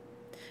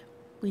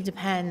 We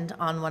depend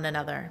on one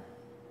another.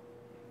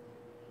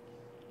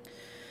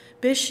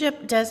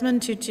 Bishop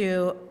Desmond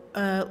Tutu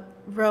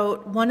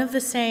wrote, one of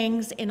the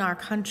sayings in our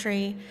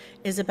country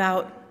is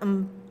about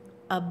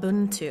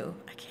Ubuntu.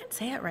 I can't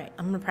say it right.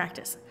 I'm going to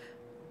practice.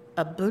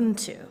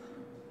 Ubuntu,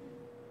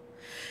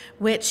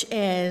 which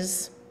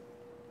is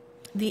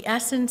the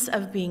essence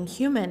of being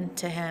human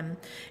to him.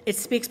 It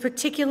speaks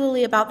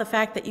particularly about the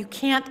fact that you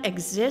can't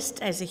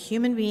exist as a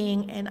human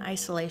being in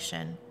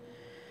isolation.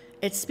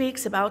 It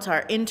speaks about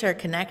our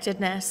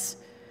interconnectedness.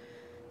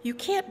 You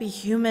can't be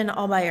human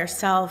all by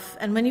yourself,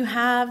 and when you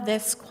have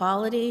this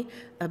quality,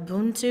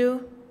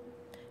 Ubuntu,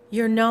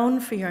 you're known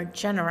for your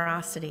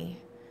generosity.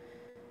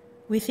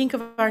 We think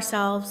of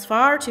ourselves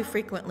far too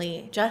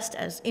frequently just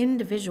as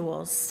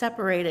individuals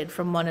separated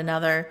from one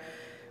another,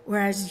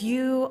 whereas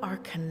you are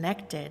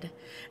connected,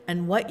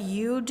 and what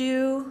you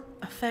do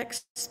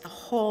affects the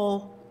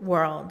whole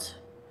world.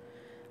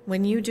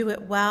 When you do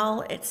it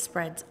well, it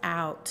spreads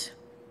out.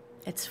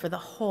 It's for the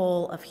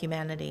whole of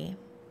humanity.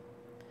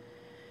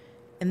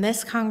 In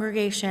this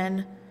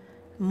congregation,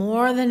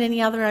 more than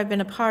any other I've been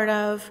a part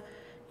of,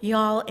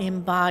 y'all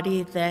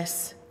embody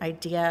this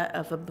idea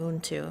of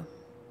Ubuntu.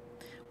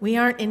 We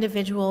aren't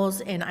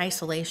individuals in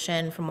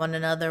isolation from one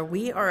another.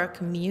 We are a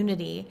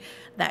community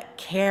that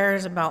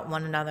cares about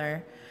one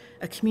another,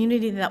 a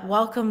community that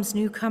welcomes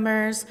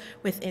newcomers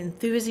with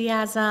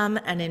enthusiasm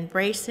and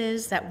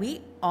embraces that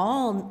we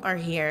all are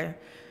here.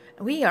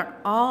 We are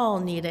all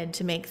needed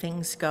to make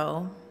things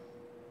go.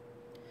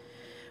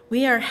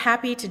 We are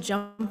happy to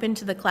jump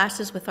into the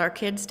classes with our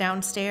kids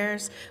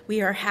downstairs. We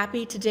are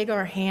happy to dig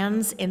our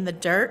hands in the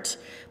dirt,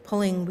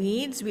 pulling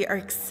weeds. We are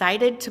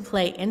excited to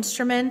play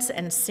instruments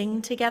and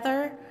sing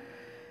together.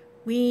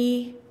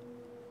 We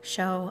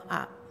show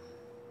up.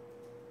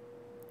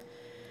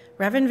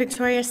 Reverend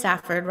Victoria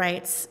Safford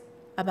writes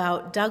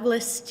about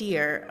Douglas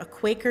Steer, a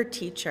Quaker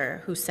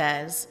teacher, who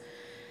says,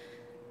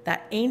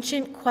 that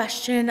ancient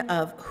question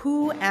of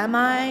who am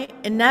I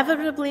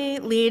inevitably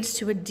leads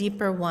to a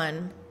deeper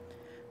one.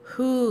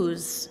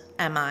 Whose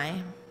am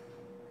I?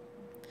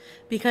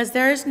 Because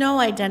there is no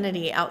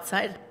identity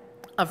outside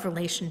of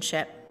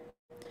relationship.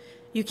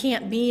 You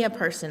can't be a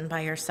person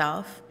by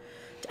yourself.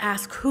 To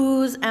ask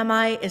whose am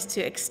I is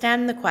to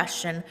extend the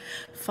question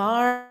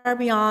far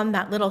beyond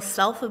that little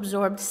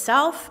self-absorbed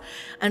self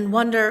and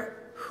wonder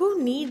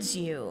who needs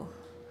you?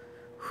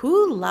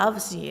 Who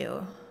loves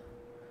you?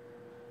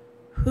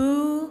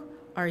 Who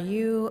are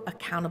you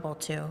accountable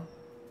to?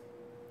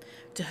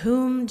 To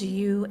whom do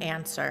you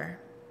answer?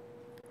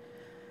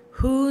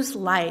 Whose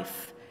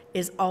life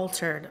is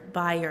altered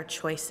by your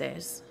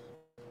choices?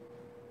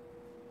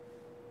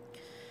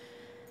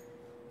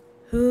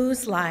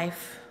 Whose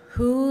life,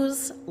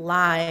 whose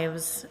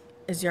lives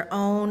is your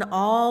own,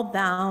 all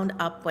bound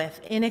up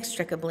with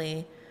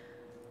inextricably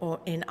or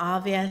in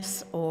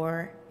obvious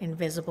or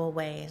invisible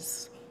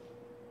ways?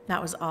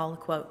 That was all a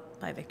quote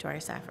by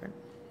Victoria Safford.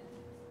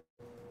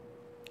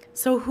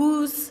 So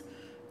whose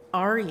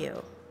are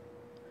you?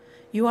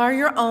 You are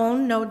your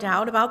own, no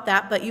doubt about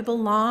that, but you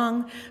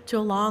belong to a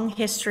long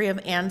history of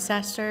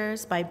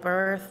ancestors by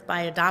birth,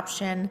 by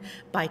adoption,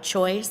 by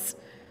choice.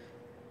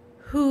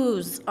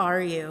 Whose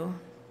are you?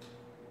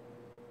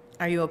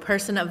 Are you a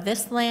person of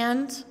this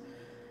land?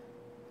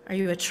 Are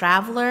you a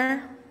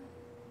traveler?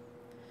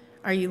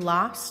 Are you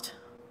lost?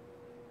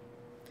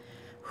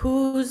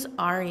 Whose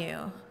are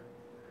you?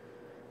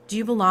 Do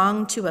you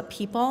belong to a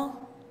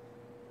people?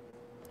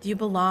 Do you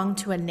belong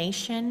to a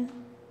nation?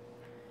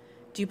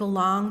 Do you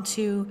belong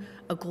to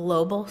a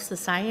global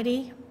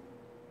society?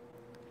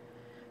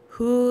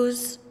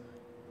 Whose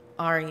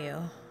are you?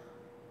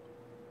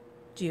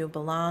 Do you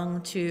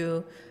belong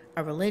to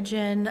a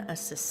religion, a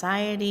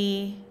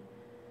society,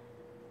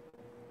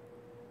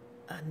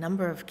 a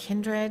number of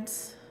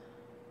kindreds?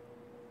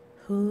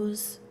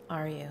 Whose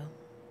are you?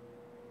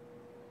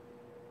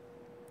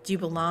 Do you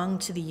belong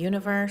to the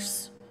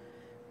universe,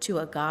 to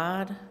a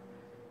God,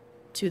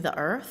 to the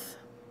earth?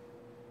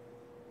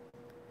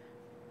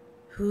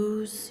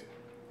 Whose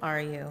are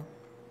you?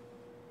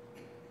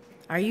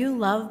 Are you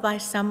loved by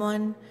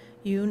someone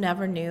you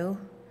never knew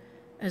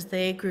as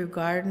they grew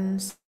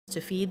gardens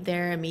to feed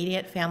their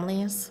immediate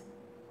families?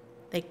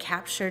 They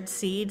captured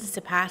seeds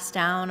to pass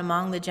down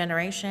among the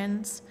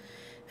generations,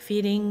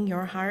 feeding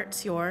your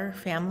hearts, your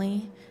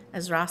family.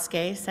 As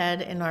Roske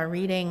said in our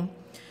reading,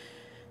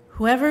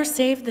 whoever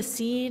saved the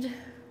seed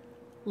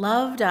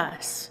loved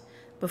us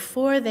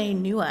before they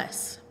knew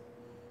us.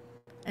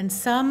 And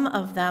some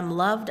of them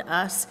loved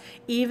us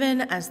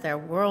even as their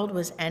world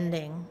was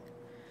ending.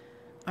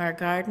 Our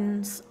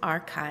gardens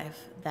archive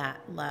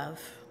that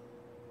love.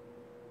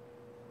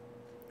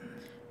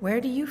 Where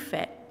do you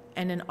fit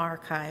in an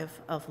archive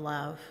of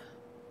love?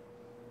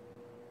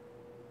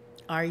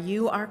 Are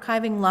you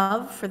archiving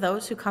love for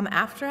those who come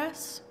after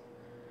us?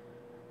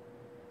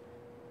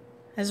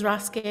 As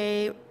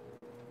Roske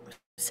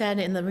said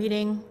in the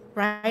reading,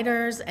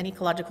 writers and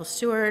ecological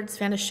stewards,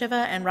 Vanda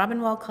Shiva and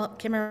Robin Wall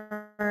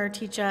Kimmerer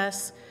teach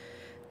us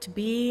to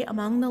be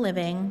among the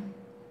living,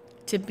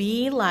 to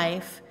be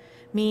life,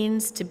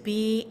 means to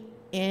be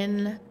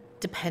in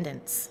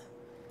dependence,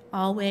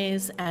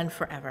 always and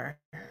forever,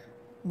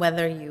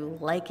 whether you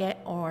like it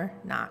or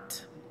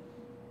not.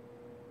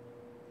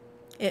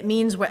 It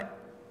means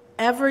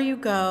wherever you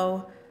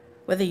go,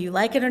 whether you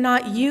like it or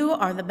not, you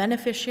are the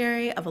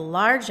beneficiary of a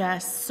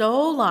largesse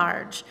so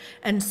large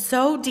and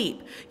so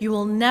deep, you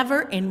will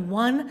never in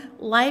one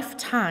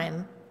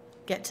lifetime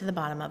get to the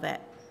bottom of it.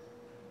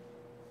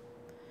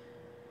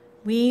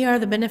 We are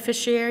the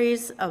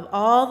beneficiaries of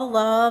all the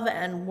love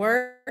and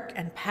work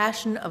and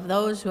passion of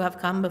those who have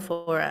come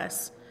before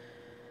us.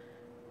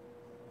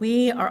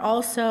 We are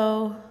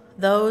also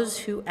those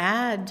who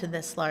add to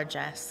this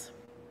largesse.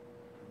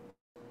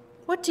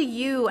 How do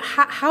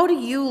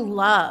you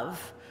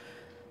love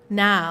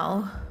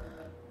now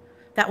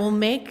that will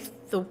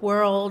make the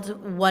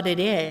world what it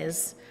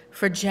is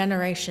for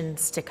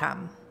generations to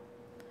come?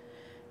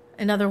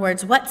 In other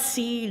words, what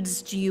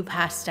seeds do you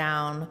pass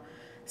down?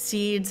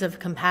 Seeds of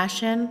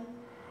compassion,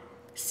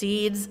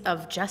 seeds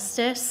of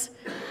justice,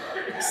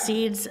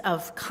 seeds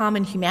of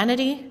common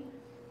humanity?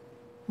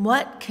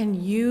 What can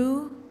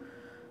you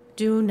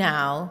do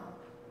now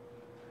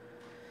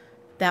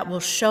that will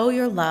show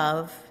your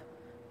love,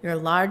 your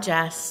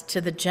largesse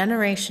to the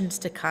generations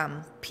to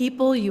come,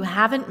 people you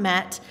haven't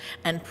met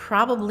and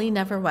probably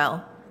never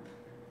will?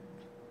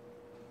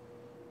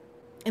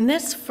 In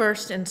this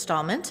first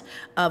installment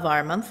of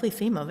our monthly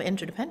theme of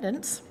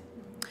interdependence,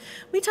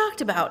 we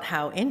talked about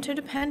how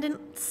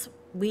interdependent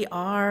we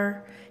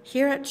are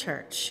here at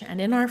church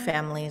and in our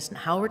families and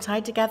how we're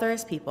tied together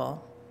as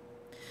people.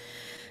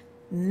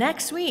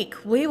 Next week,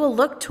 we will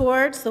look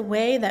towards the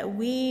way that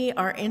we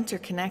are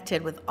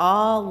interconnected with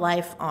all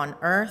life on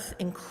earth,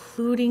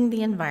 including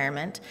the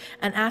environment,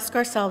 and ask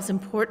ourselves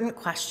important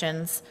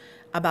questions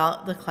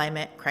about the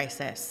climate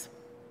crisis.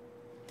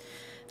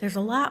 There's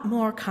a lot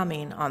more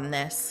coming on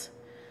this,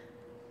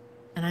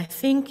 and I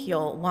think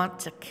you'll want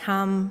to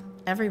come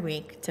every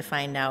week to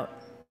find out.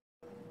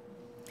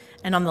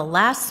 And on the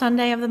last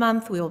Sunday of the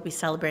month, we will be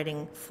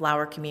celebrating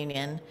Flower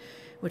Communion,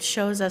 which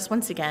shows us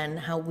once again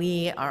how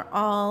we are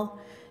all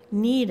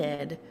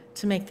needed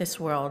to make this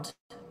world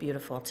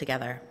beautiful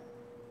together.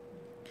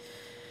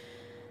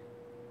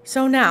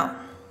 So now,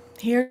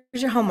 here's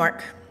your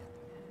homework.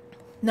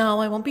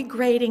 No, I won't be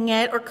grading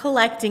it or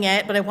collecting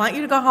it, but I want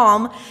you to go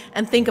home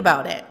and think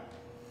about it.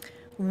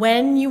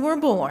 When you were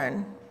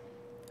born,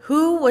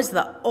 who was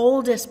the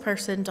oldest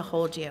person to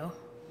hold you?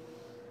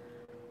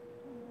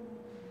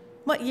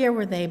 What year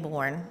were they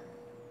born?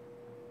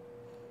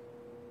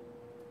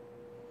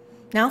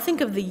 Now think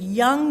of the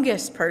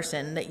youngest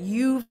person that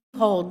you've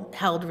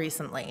held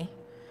recently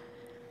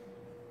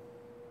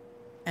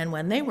and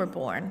when they were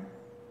born.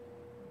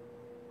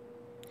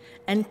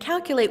 And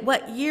calculate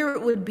what year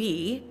it would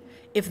be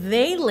if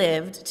they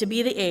lived to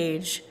be the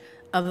age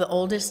of the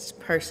oldest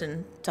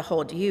person to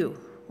hold you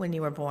when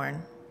you were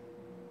born.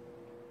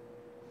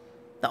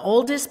 The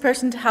oldest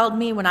person to hold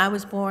me when I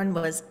was born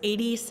was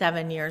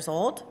 87 years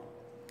old.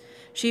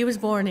 She was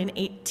born in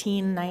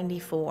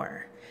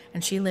 1894,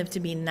 and she lived to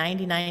be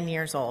 99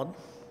 years old.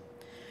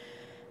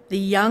 The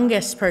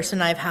youngest person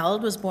I've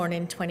held was born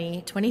in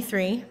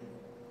 2023,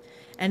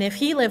 and if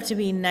he lived to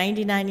be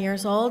 99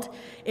 years old,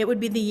 it would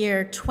be the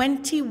year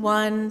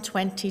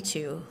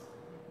 2122.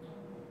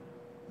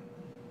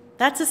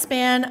 That's a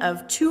span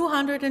of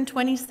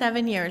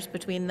 227 years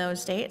between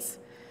those dates.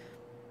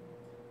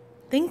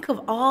 Think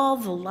of all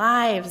the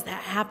lives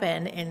that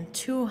happen in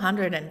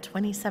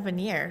 227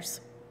 years.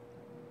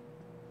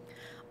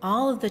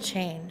 All of the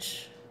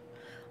change,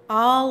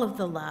 all of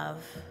the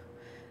love,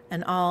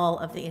 and all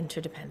of the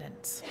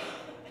interdependence.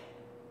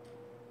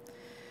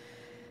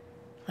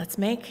 Let's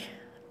make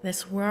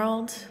this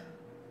world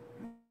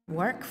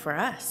work for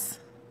us.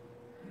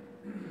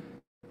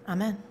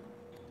 Amen.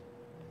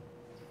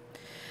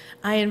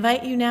 I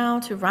invite you now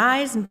to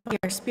rise and put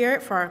your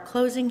spirit for our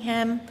closing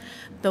hymn,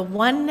 The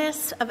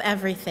Oneness of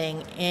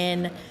Everything,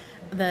 in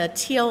the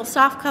teal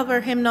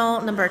softcover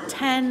hymnal number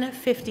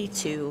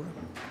 1052.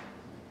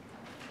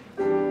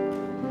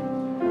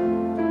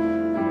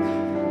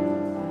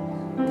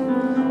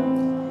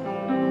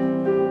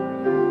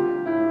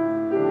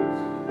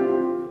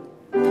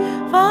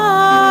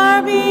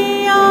 Far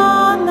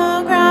beyond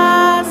the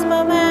grasp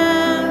of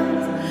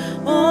hands,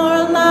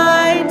 or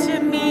light to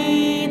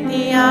meet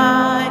the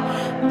eye,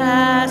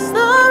 past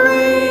the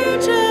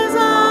reaches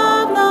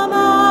of the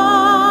mind.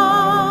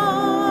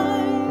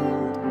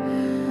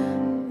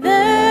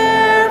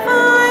 There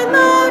find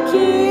the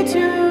key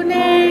to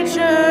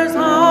nature's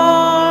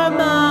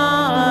harmony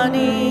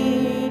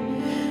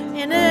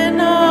in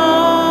an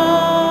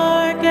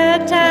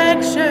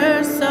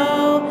architecture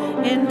so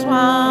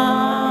entwined.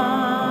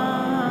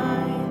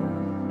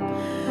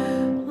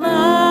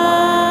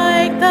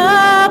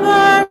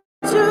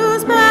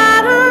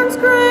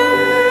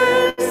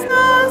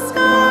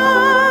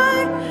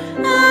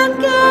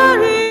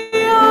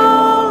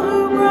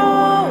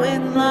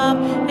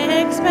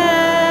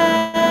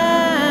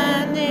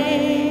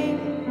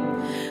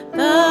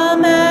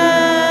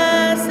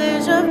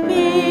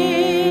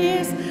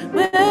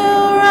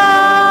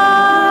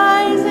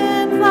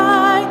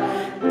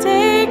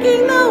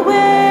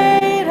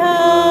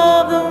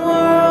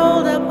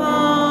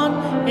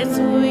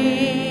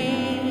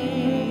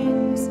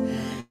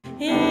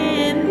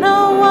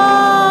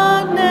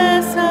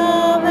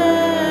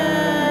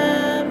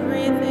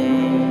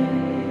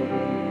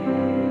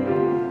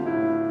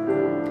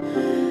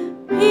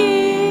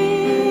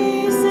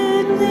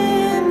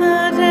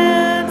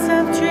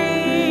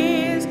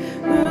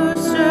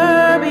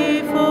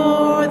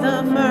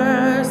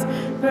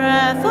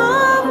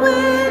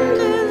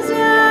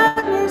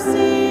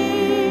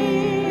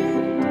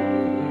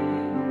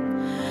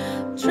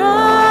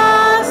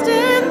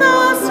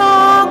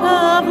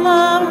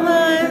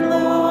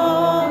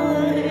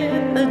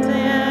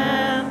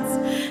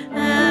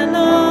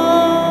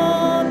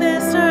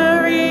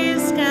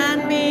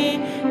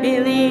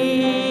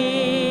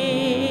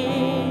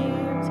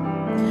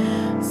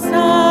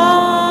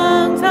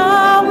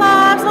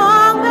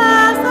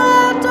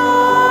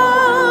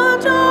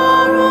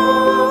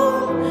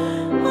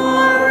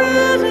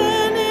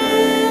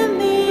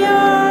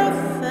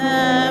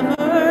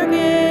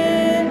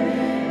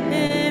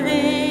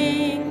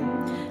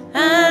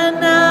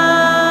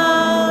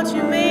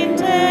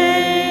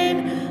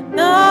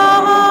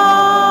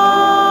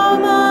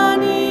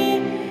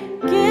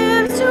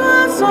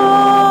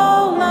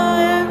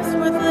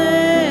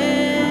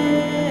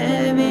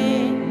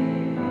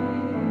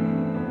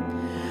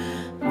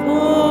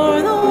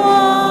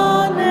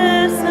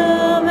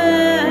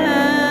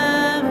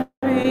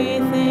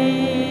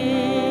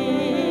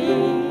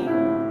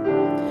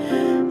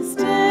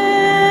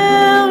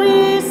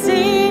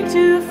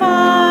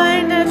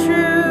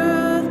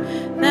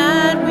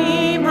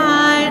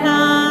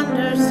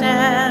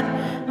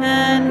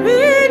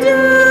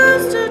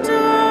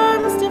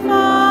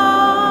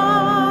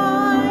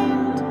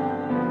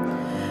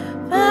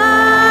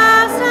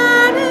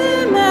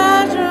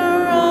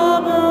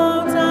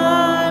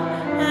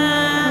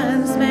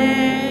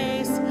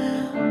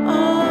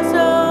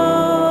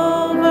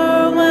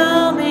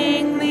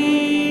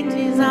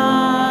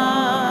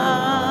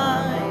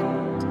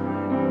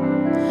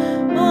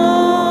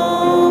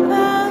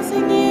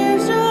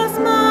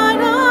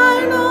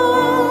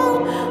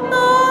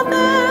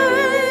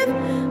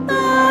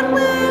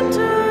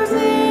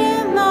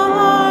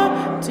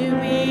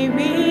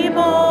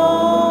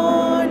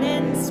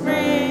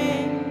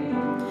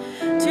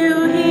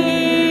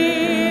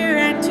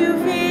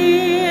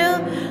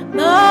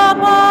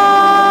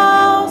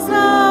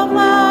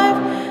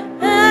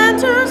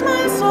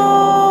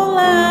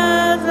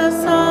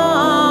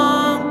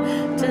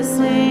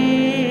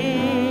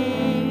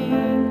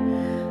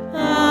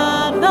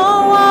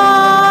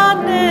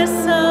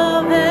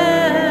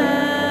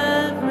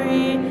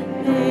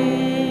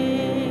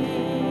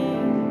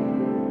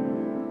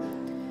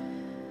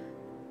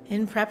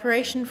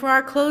 preparation for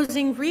our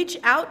closing, reach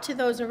out to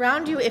those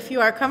around you if you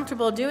are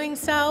comfortable doing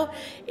so.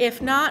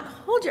 If not,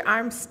 hold your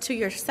arms to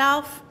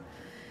yourself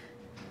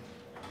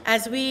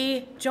as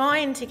we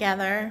join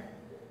together.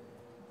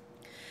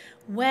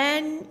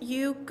 When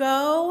you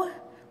go,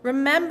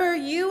 remember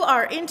you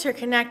are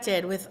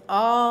interconnected with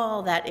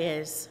all that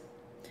is.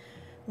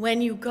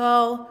 When you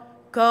go,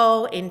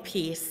 go in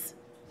peace.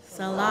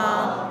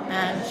 Salam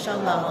and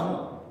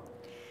shalom.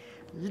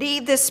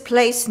 Leave this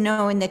place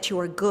knowing that you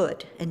are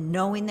good and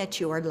knowing that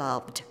you are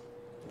loved.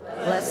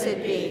 Blessed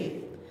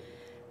be.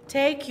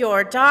 Take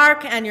your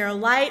dark and your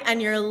light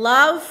and your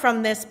love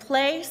from this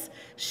place,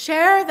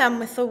 share them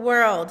with the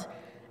world,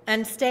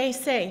 and stay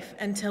safe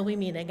until we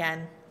meet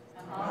again.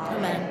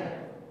 Amen.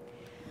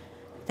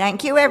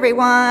 Thank you,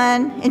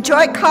 everyone.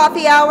 Enjoy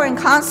coffee hour and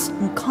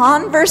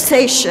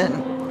conversation,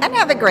 and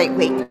have a great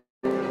week.